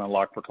value they can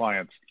unlock for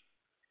clients.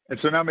 And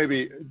so now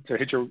maybe to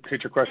hit your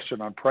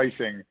question on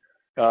pricing,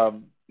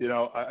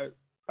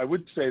 I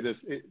would say this: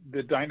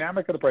 the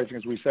dynamic of the pricing,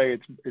 as we say,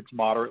 it's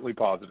moderately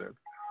positive,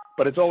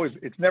 but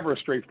it's never a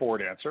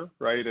straightforward answer,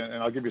 right? And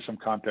I'll give you some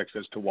context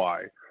as to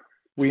why.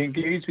 We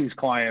engage these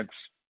clients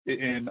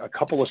in a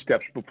couple of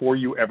steps before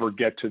you ever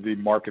get to the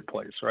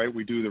marketplace, right?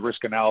 We do the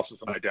risk analysis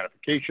and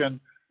identification.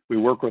 We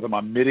work with them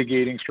on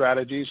mitigating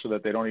strategies so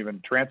that they don't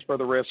even transfer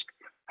the risk,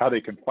 how they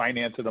can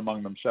finance it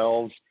among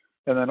themselves.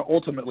 And then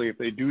ultimately, if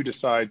they do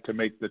decide to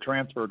make the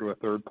transfer to a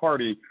third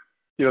party,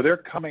 they're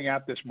coming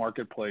at this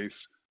marketplace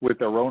with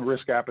their own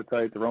risk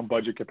appetite, their own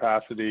budget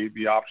capacity,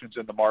 the options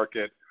in the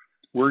market.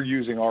 We're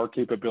using our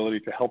capability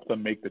to help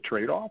them make the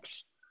trade-offs.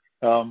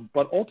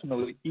 But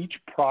ultimately, each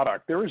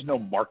product, there is no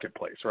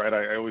marketplace, right?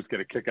 I always get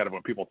a kick out of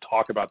when people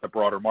talk about the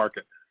broader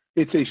market.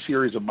 It's a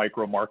series of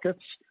micro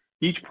markets.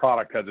 Each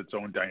product has its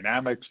own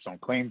dynamics, its own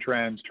claim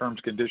trends, terms,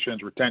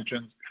 conditions,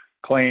 retentions,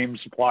 claims,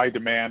 supply,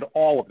 demand,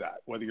 all of that.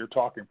 Whether you're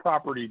talking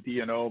property,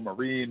 D&O,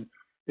 marine,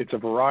 it's a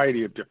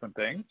variety of different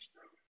things.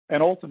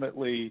 And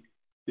ultimately,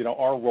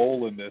 our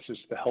role in this is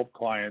to help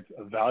clients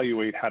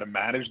evaluate how to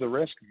manage the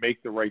risk,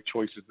 make the right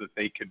choices that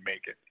they can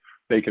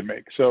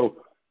make. So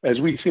as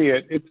we see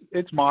it,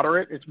 it's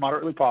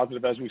moderately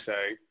positive, as we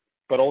say,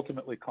 but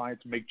ultimately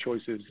clients make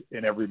choices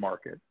in every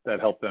market that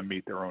help them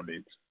meet their own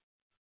needs.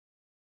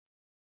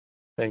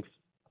 Thanks.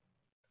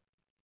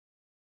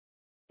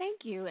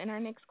 Thank you. And our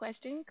next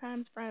question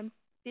comes from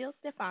Phil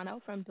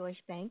Stefano from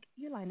Deutsche Bank.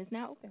 Your line is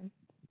now open.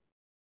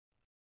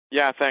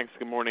 Yeah, thanks.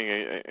 Good morning,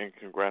 and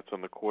congrats on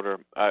the quarter.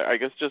 I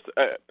guess just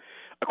a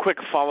quick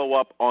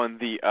follow-up on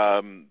the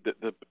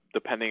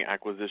pending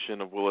acquisition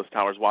of Willis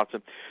Towers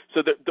Watson.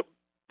 So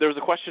there was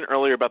a question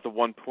earlier about the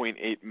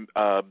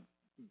 1.8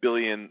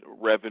 billion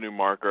revenue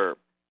marker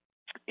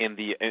in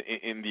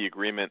the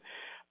agreement.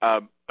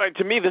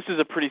 To me, this is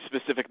a pretty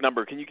specific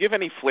number. Can you give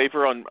any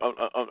flavor on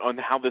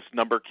how this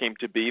number came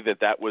to be?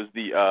 That was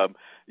the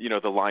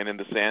the line in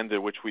the sand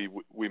at which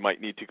we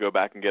might need to go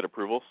back and get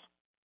approvals.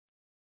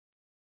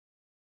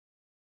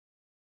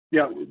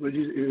 Yeah, when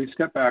you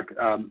step back,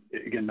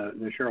 again,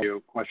 the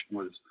shareholder question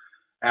was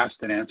asked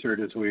and answered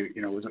as we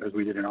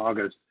did in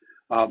August.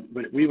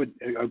 But I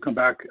would come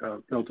back,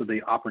 Phil, to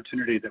the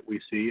opportunity that we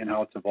see and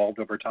how it's evolved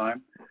over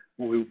time.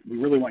 What we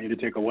really want you to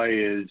take away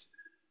is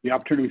the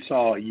opportunity we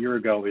saw a year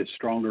ago is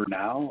stronger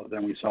now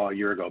than we saw a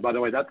year ago. By the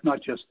way, that's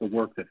not just the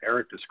work that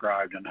Eric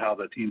described and how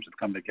the teams have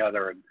come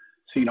together and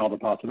seen all the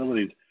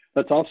possibilities.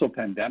 That's also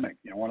pandemic.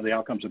 One of the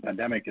outcomes of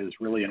pandemic is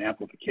really an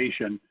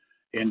amplification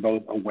in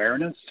both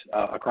awareness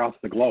across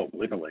the globe,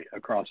 literally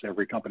across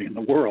every company in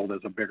the world.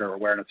 There's a bigger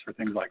awareness for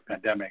things like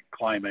pandemic,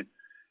 climate,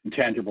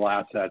 intangible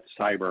assets,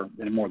 cyber,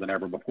 and more than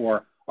ever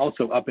before.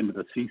 Also up into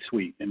the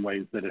C-suite in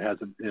ways that it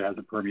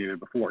hasn't permeated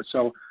before.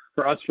 So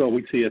for us, Phil,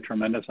 we see a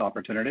tremendous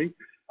opportunity.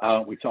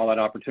 We saw that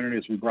opportunity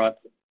as we brought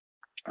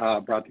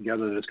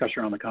together the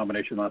discussion around the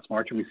combination last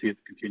March, and we see it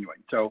continuing.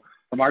 So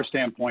from our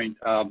standpoint,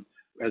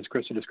 as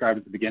Krista described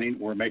at the beginning,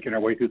 we're making our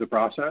way through the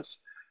process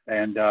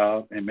and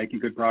making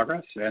good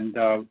progress, and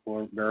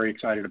we're very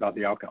excited about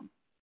the outcome.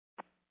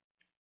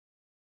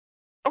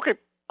 Okay,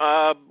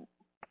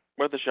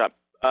 worth a shot.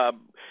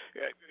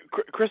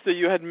 Krista,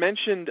 you had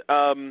mentioned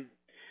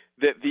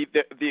that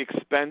the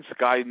expense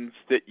guidance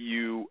that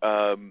you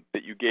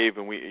gave,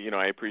 and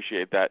I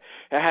appreciate that.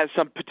 It has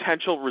some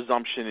potential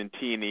resumption in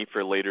T&E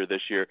for later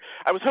this year.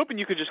 I was hoping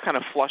you could just kind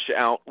of flush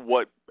out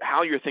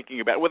how you're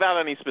thinking about it, without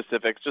any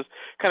specifics, just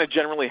kind of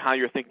generally how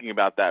you're thinking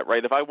about that,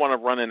 right? If I want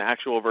to run an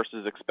actual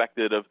versus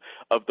expected of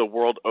the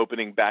world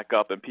opening back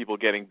up and people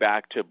getting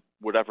back to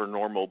whatever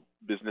normal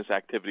business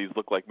activities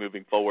look like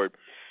moving forward,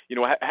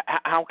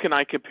 how can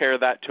I compare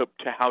that to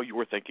how you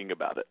were thinking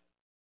about it?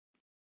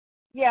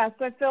 Yeah,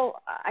 so Phil,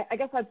 I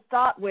guess I'd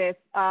start with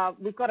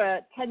we've got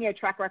a 10-year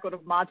track record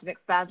of margin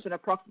expansion,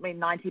 approximately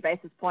 90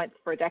 basis points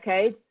for a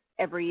decade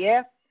every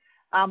year.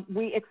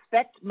 We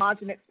expect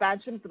margin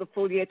expansion for the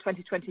full year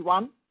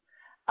 2021,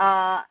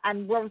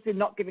 and we're obviously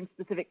not giving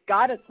specific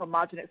guidance on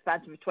margin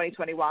expansion for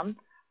 2021,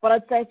 but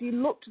I'd say if you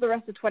look to the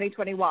rest of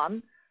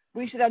 2021,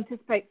 we should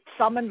anticipate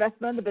some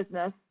investment in the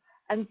business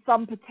and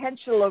some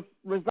potential of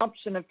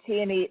resumption of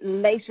T&E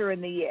later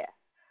in the year.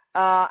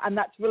 And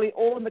that's really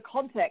all in the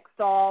context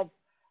of,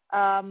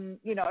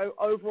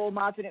 overall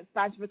margin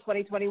expansion for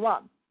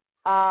 2021.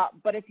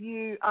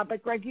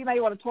 But Greg, you may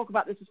want to talk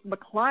about this just from a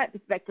client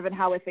perspective and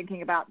how we're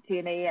thinking about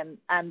T&E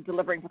and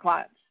delivering for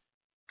clients.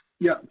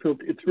 Yeah, Phil,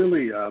 it's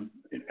really an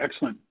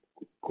excellent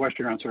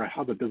question around sort of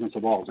how the business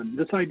evolves. And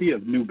this idea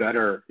of new,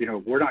 better,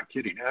 we're not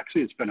kidding.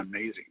 Actually, it's been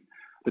amazing.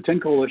 The 10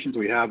 coalitions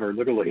we have are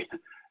literally,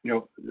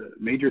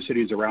 major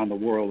cities around the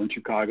world, in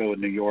Chicago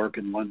and New York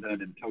and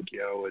London and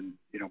Tokyo and,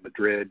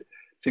 Madrid,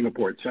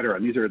 Singapore, et cetera.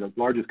 And these are the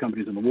largest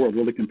companies in the world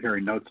really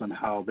comparing notes on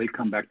how they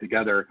come back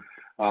together,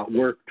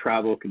 work,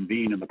 travel,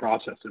 convene in the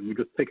process. And we've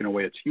just taken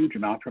away a huge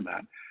amount from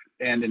that.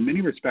 And in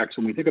many respects,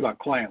 when we think about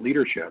client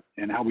leadership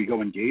and how we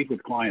go engage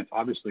with clients,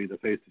 obviously the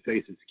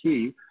face-to-face is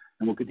key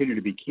and will continue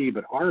to be key,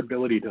 but our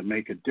ability to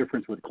make a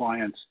difference with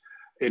clients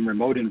in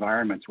remote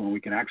environments when we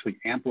can actually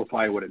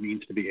amplify what it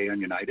means to be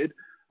Aon United,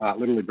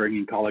 literally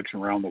bringing colleagues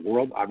from around the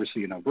world,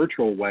 obviously in a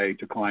virtual way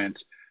to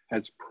clients,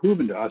 has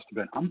proven to us to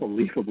be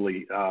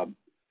unbelievably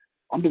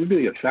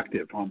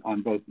effective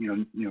on both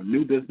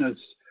new business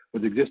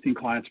with existing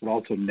clients, but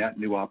also net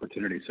new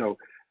opportunities. So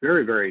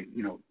very, very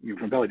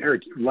compelling.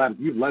 Eric,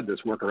 you've led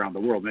this work around the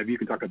world. Maybe you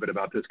can talk a bit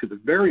about this because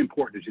it's very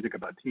important as you think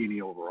about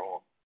T&E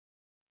overall.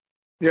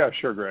 Yeah,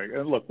 sure, Greg.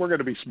 And look, we're going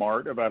to be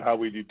smart about how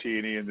we do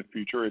T&E in the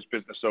future as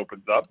business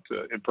opens up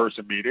to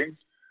in-person meetings.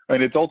 I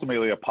mean, it's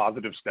ultimately a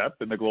positive step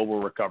in the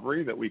global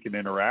recovery that we can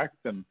interact.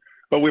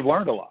 But we've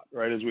learned a lot,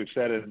 right, as we've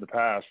said it in the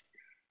past.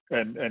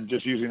 And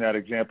just using that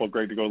example,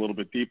 Greg, to go a little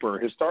bit deeper,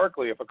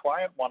 historically, if a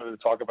client wanted to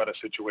talk about a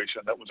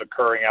situation that was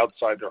occurring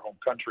outside their home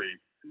country,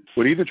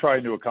 would either try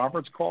and do a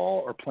conference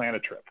call or plan a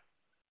trip.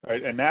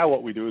 Right? And now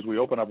what we do is we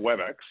open up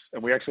WebEx,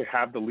 and we actually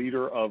have the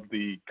leader of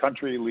the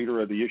country,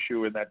 leader of the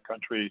issue in that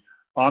country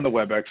on the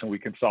WebEx, and we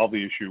can solve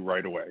the issue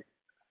right away.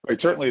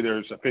 Right? Certainly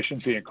there's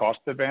efficiency and cost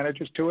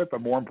advantages to it, but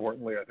more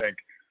importantly, I think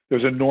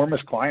there's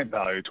enormous client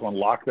value to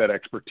unlock that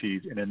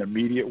expertise in an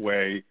immediate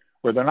way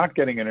where they're not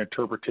getting an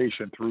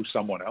interpretation through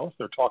someone else.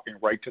 They're talking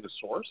right to the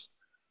source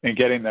and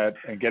getting that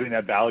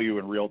value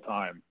in real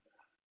time.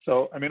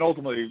 So, I mean,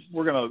 ultimately,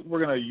 we're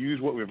gonna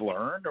use what we've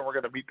learned, and we're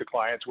gonna meet the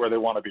clients where they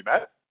want to be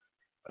met.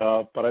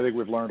 But I think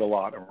we've learned a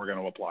lot, and we're going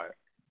to apply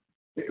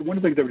it. One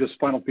of the things that was just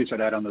final piece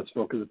I'd add on this,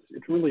 Phil, because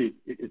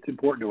it's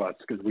important to us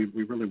because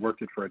we've really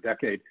worked it for a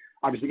decade.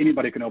 Obviously,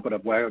 anybody can open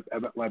up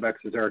WebEx,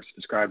 as Eric's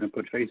described, and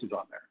put faces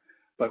on there.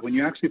 But when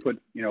you actually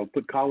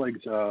put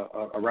colleagues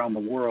around the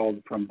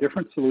world from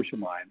different solution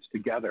lines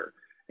together,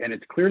 and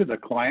it's clear to the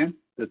client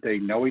that they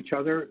know each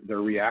other,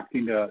 they're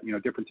reacting to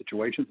different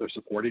situations, they're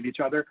supporting each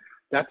other,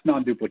 that's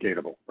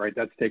non-duplicatable, right?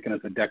 That's taken us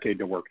a decade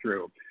to work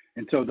through.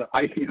 And so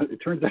it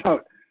turns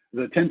out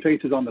the 10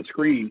 faces on the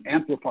screen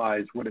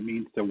amplifies what it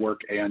means to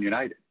work Aon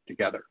United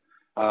together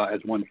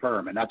as one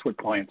firm, and that's what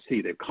clients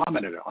see. They've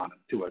commented on it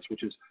to us,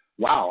 which is,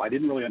 wow, I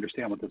didn't really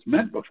understand what this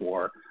meant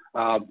before.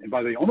 And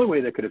by the only way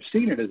they could have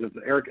seen it is, as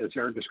Eric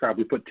described,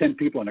 we put 10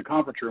 people in a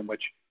conference room,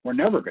 which we're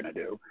never going to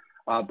do.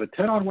 But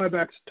 10 on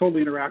WebEx,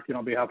 totally interacting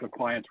on behalf of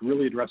clients,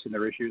 really addressing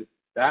their issues.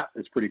 that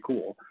is pretty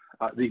cool.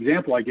 The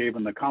example I gave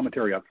in the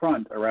commentary up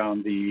front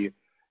around the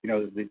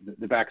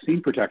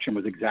vaccine protection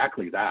was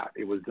exactly that.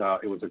 It was a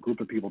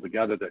group of people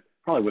together that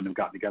probably wouldn't have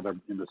gotten together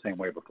in the same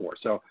way before.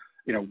 So,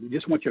 we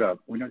just want you to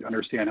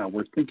understand how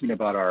we're thinking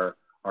about our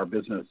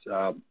business,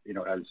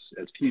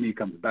 as T&E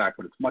comes back,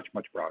 but it's much,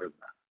 much broader than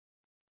that.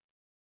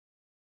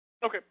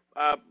 Okay.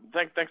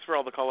 Thanks for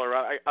all the color.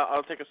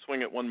 I'll take a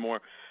swing at one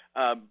more.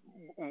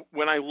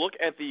 When I look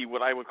at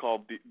what I would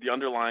call the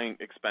underlying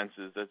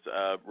expenses, that's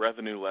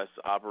revenue less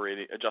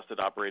adjusted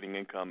operating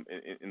income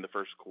in the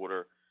first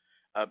quarter,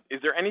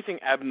 is there anything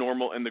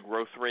abnormal in the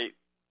growth rate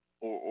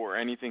or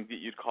anything that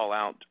you'd call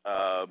out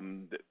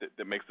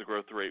that makes the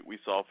growth rate we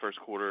saw first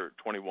quarter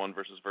 21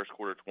 versus first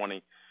quarter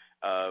 20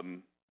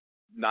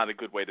 not a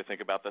good way to think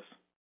about this?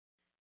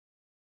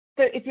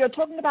 So if you're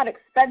talking about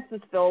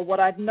expenses, Phil, what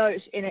I'd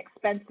note in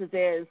expenses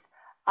is,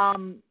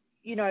 in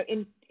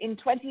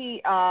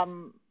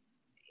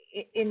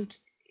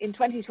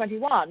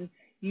 2021,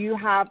 you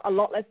have a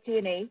lot less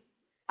T&E,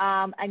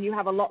 and you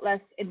have a lot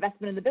less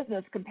investment in the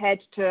business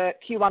compared to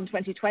Q1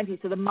 2020.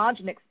 So the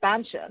margin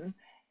expansion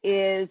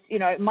is,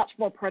 much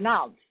more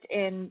pronounced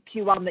in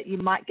Q1 that you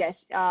might get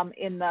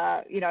in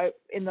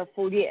the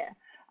full year.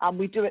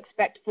 We do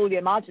expect full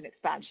year margin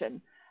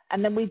expansion.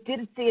 And then we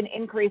did see an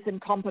increase in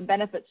comp and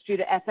benefits due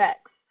to FX,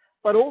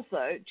 but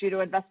also due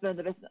to investment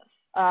in the business.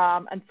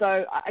 And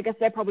so I guess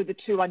they're probably the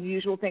two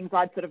unusual things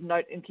I'd sort of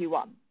note in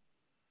Q1.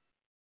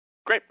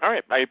 Great. All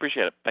right. I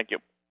appreciate it. Thank you.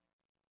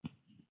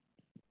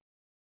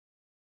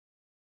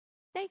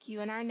 Thank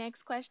you. And our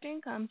next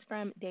question comes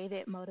from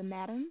David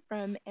Motemaden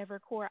from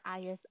Evercore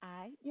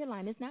ISI. Your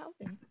line is now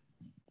open.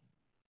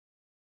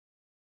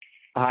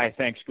 Hi,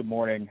 thanks. Good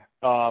morning.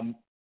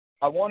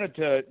 I wanted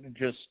to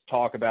just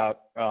talk about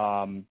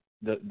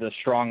the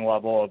strong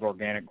level of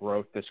organic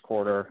growth this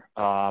quarter.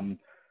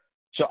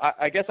 So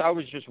I guess I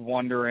was just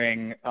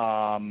wondering,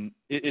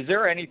 is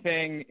there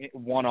anything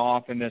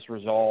one-off in this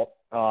result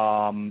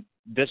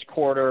this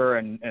quarter?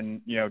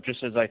 And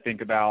just as I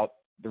think about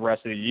the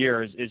rest of the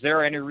year, is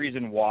there any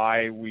reason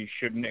why we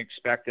shouldn't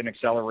expect an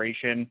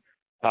acceleration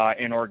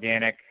in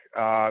organic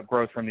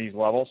growth from these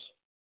levels?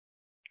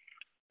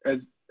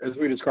 As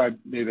we described,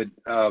 David,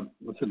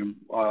 listen,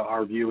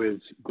 our view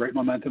is great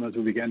momentum as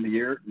we begin the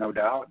year, no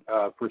doubt.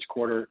 First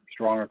quarter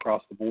strong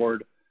across the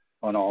board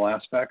on all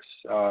aspects,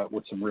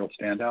 with some real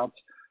standouts.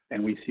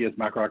 And we see as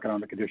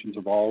macroeconomic conditions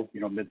evolve,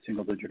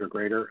 mid-single digit or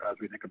greater as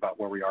we think about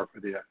where we are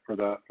for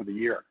the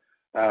year.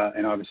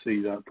 And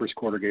obviously, the first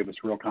quarter gave us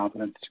real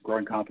confidence,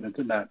 growing confidence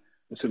in that,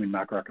 assuming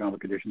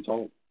macroeconomic conditions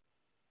hold.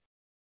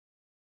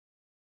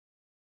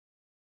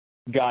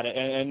 Got it.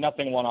 And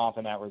nothing one off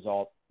in that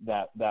result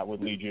that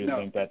would lead you to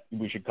think that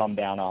we should come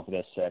down off of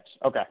this 6.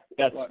 Okay,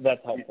 that's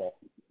helpful.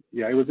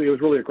 Yeah, it was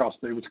really across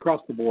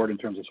the board in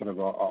terms of sort of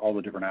all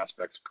the different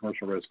aspects: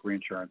 commercial risk,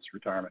 reinsurance,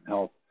 retirement,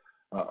 health,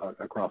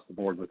 across the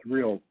board, with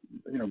real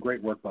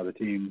great work by the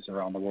teams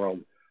around the world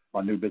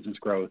on new business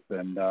growth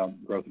and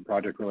growth in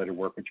project related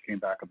work, which came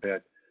back a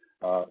bit,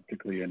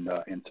 particularly in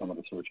some of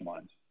the solution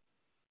lines.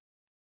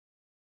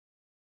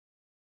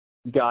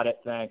 Got it.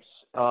 Thanks.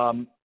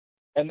 And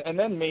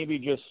then maybe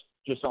just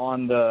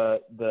on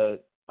the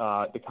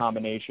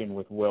combination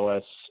with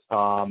Willis,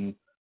 Krista,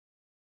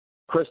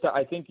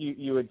 I think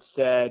you had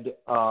said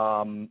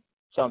something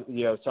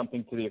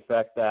to the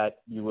effect that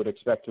you would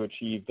expect to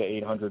achieve the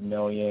 $800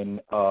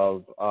 million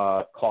of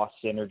cost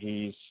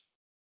synergies,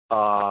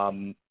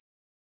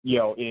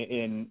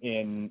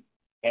 in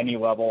any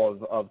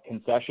level of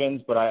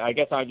concessions. But I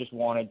guess I just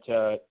wanted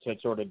to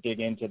sort of dig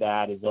into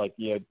that, is like,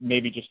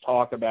 maybe just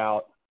talk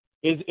about,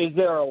 is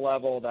there a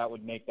level that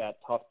would make that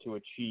tough to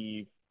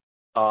achieve,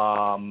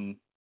 and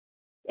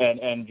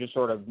just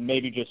sort of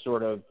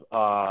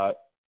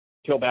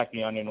peel back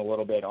the onion a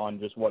little bit on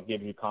just what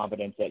gives you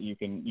confidence that you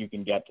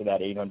can get to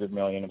that $800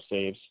 million of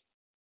saves?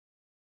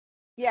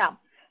 Yeah.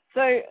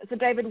 So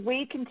David,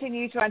 we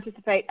continue to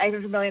anticipate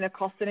 $800 million of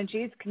cost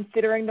synergies,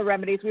 considering the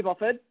remedies we've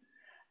offered.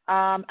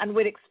 And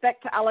we'd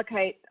expect to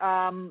allocate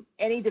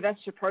any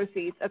divestiture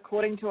proceeds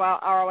according to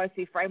our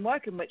ROIC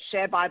framework, in which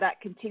share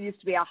buyback continues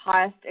to be our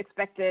highest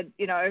expected,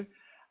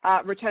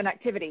 return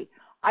activity.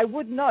 I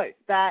would note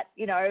that,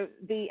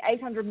 the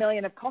 $800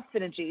 million of cost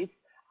synergies,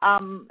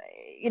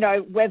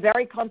 we're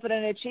very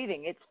confident in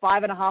achieving. It's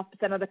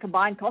 5.5% of the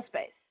combined cost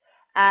base.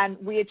 And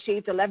we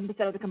achieved 11%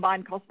 of the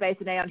combined cost base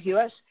in Aon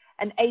Hewitt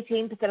and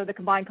 18% of the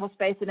combined cost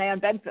base in Aon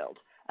Benfield.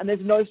 And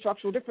there's no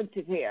structural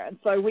differences here. And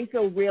so we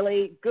feel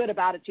really good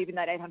about achieving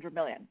that $800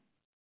 million.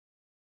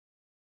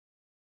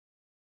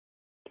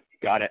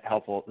 Got it.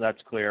 Helpful.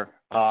 That's clear.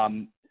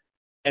 And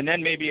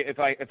then maybe if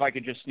I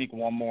could just sneak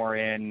one more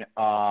in,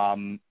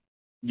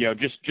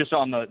 just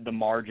on the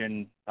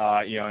margin,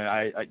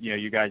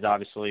 you guys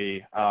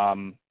obviously,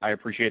 I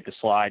appreciate the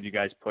slide you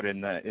guys put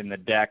in the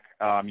deck.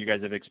 You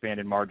guys have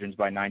expanded margins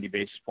by 90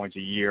 basis points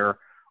a year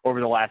over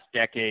the last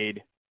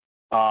decade.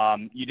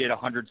 You did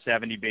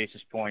 170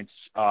 basis points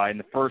in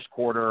the first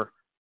quarter.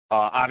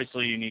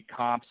 Obviously, unique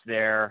comps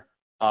there,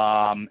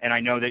 and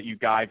I know that you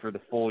guide for the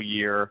full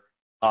year.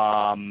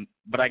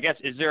 But I guess,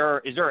 is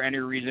there any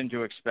reason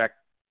to expect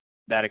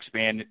that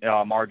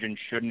margin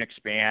shouldn't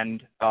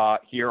expand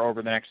here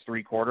over the next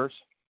 3 quarters?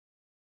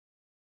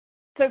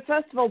 So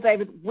first of all,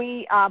 David,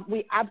 we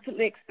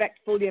absolutely expect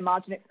full year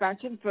margin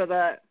expansion for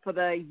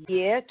the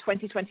year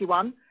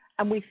 2021,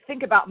 and we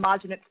think about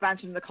margin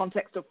expansion in the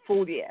context of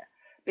full year,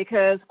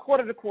 because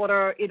quarter to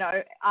quarter,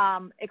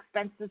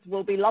 expenses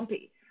will be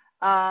lumpy,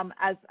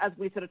 as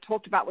we sort of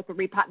talked about with the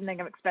repatterning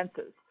of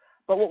expenses.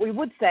 But what we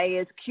would say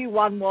is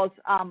Q1 was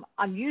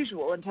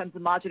unusual in terms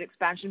of margin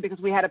expansion because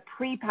we had a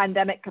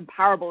pre-pandemic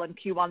comparable in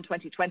Q1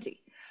 2020.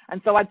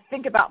 And so I'd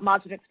think about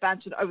margin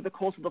expansion over the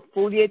course of the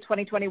full year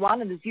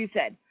 2021. And as you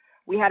said,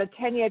 we had a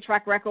 10-year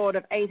track record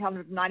of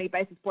 890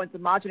 basis points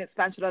of margin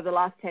expansion over the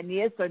last 10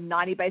 years, so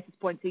 90 basis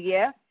points a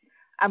year.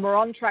 And we're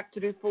on track to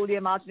do full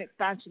year margin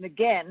expansion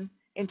again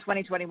in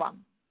 2021.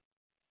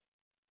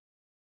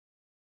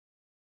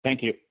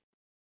 Thank you.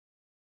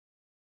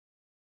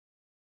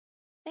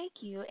 Thank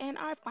you. And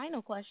our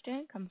final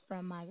question comes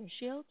from Meyer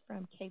Shields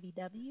from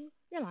KBW.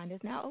 Your line is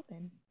now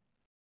open.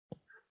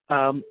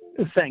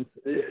 Thanks.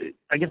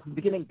 I guess the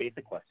beginning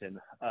basic question.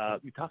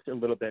 You talked a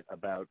little bit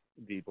about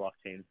the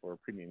blockchain for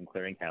premium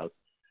clearinghouse.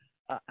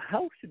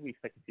 How should we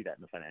expect to see that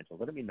in the financials?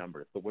 What are the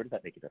numbers? So where does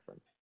that make a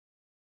difference?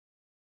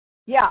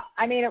 Yeah,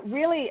 I mean, it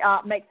really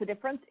makes a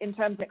difference in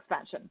terms of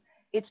expansion.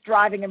 It's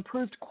driving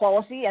improved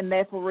quality and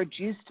therefore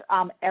reduced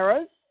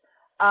errors.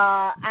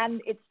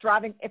 And it's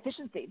driving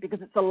efficiency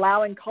because it's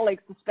allowing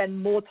colleagues to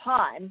spend more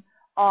time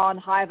on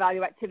higher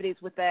value activities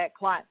with their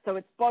clients. So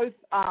it's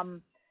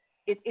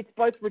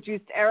both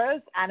reduced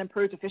errors and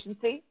improved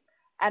efficiency,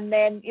 and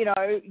then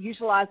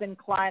utilizing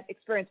client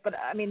experience. But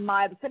I mean,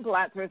 the simple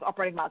answer is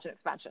operating margin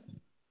expansion.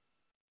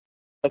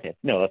 Okay,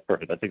 no, that's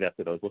perfect. I think that's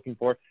what I was looking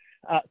for.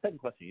 Second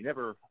question: you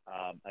never,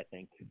 I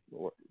think,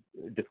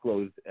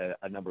 disclosed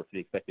a number for the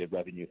expected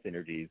revenue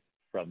synergies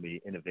from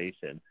the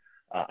innovation.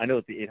 I know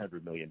that the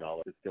 $800 million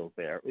is still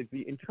there. Is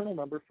the internal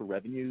number for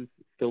revenues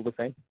still the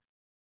same?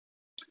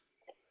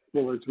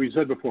 Well, as we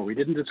said before, we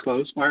didn't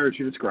disclose, Meyer, as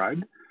you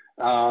described.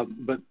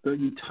 But the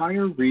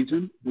entire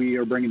reason we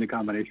are bringing the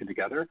combination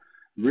together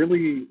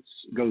really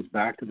goes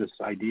back to this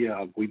idea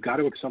of we've got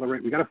to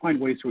find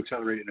ways to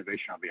accelerate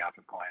innovation on behalf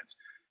of clients.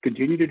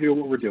 Continue to do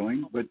what we're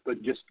doing, but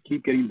just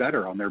keep getting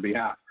better on their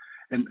behalf.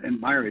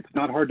 And Meyer, it's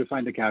not hard to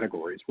find the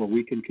categories where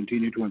we can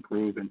continue to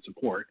improve and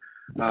support.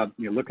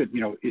 Look at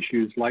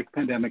issues like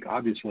pandemic,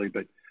 obviously,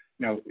 but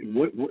how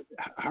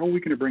are we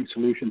going to bring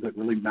solutions that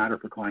really matter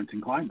for clients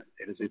in climate?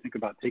 And as they think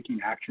about taking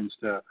actions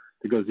to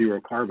go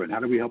zero carbon, how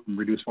do we help them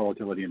reduce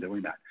volatility in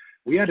doing that?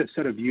 We had a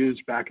set of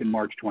views back in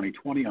March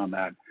 2020 on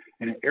that,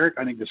 and Eric,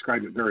 I think,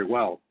 described it very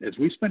well. As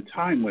we spent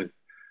time with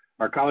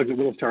our colleagues at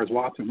Willis Towers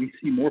Watson, we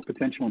see more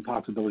potential and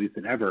possibilities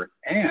than ever,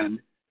 and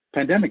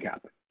pandemic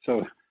happened.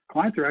 So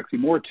clients are actually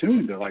more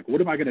attuned to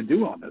what am I going to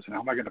do on this, and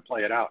how am I going to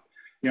play it out?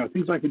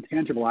 Things like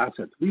intangible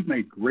assets. We've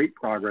made great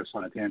progress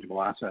on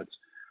intangible assets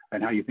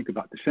and how you think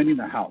about defending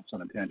the house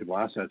on intangible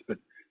assets. But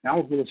now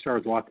with Willis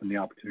Towers Watson, the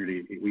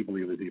opportunity we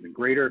believe is even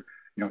greater.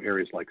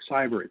 Areas like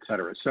cyber, et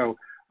cetera. So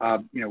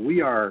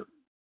we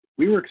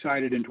were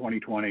excited in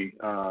 2020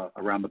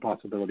 around the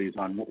possibilities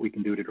on what we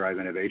can do to drive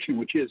innovation,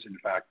 which is in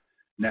fact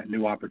net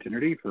new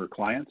opportunity for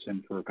clients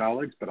and for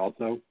colleagues, but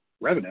also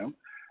revenue.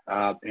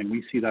 And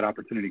we see that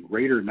opportunity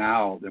greater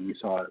now than we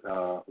saw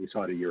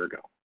it a year ago.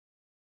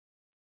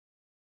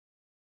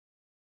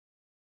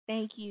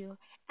 Thank you.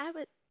 I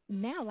would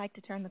now like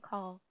to turn the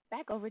call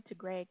back over to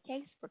Greg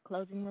Case for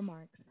closing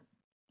remarks.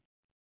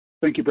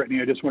 Thank you,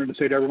 Brittany. I just wanted to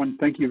say to everyone,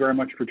 thank you very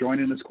much for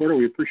joining this quarter.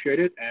 We appreciate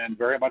it and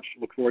very much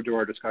look forward to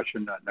our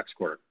discussion next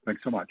quarter.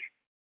 Thanks so much.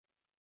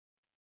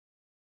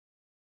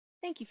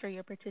 Thank you for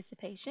your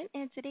participation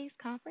in today's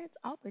conference.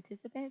 All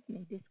participants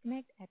may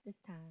disconnect at this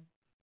time.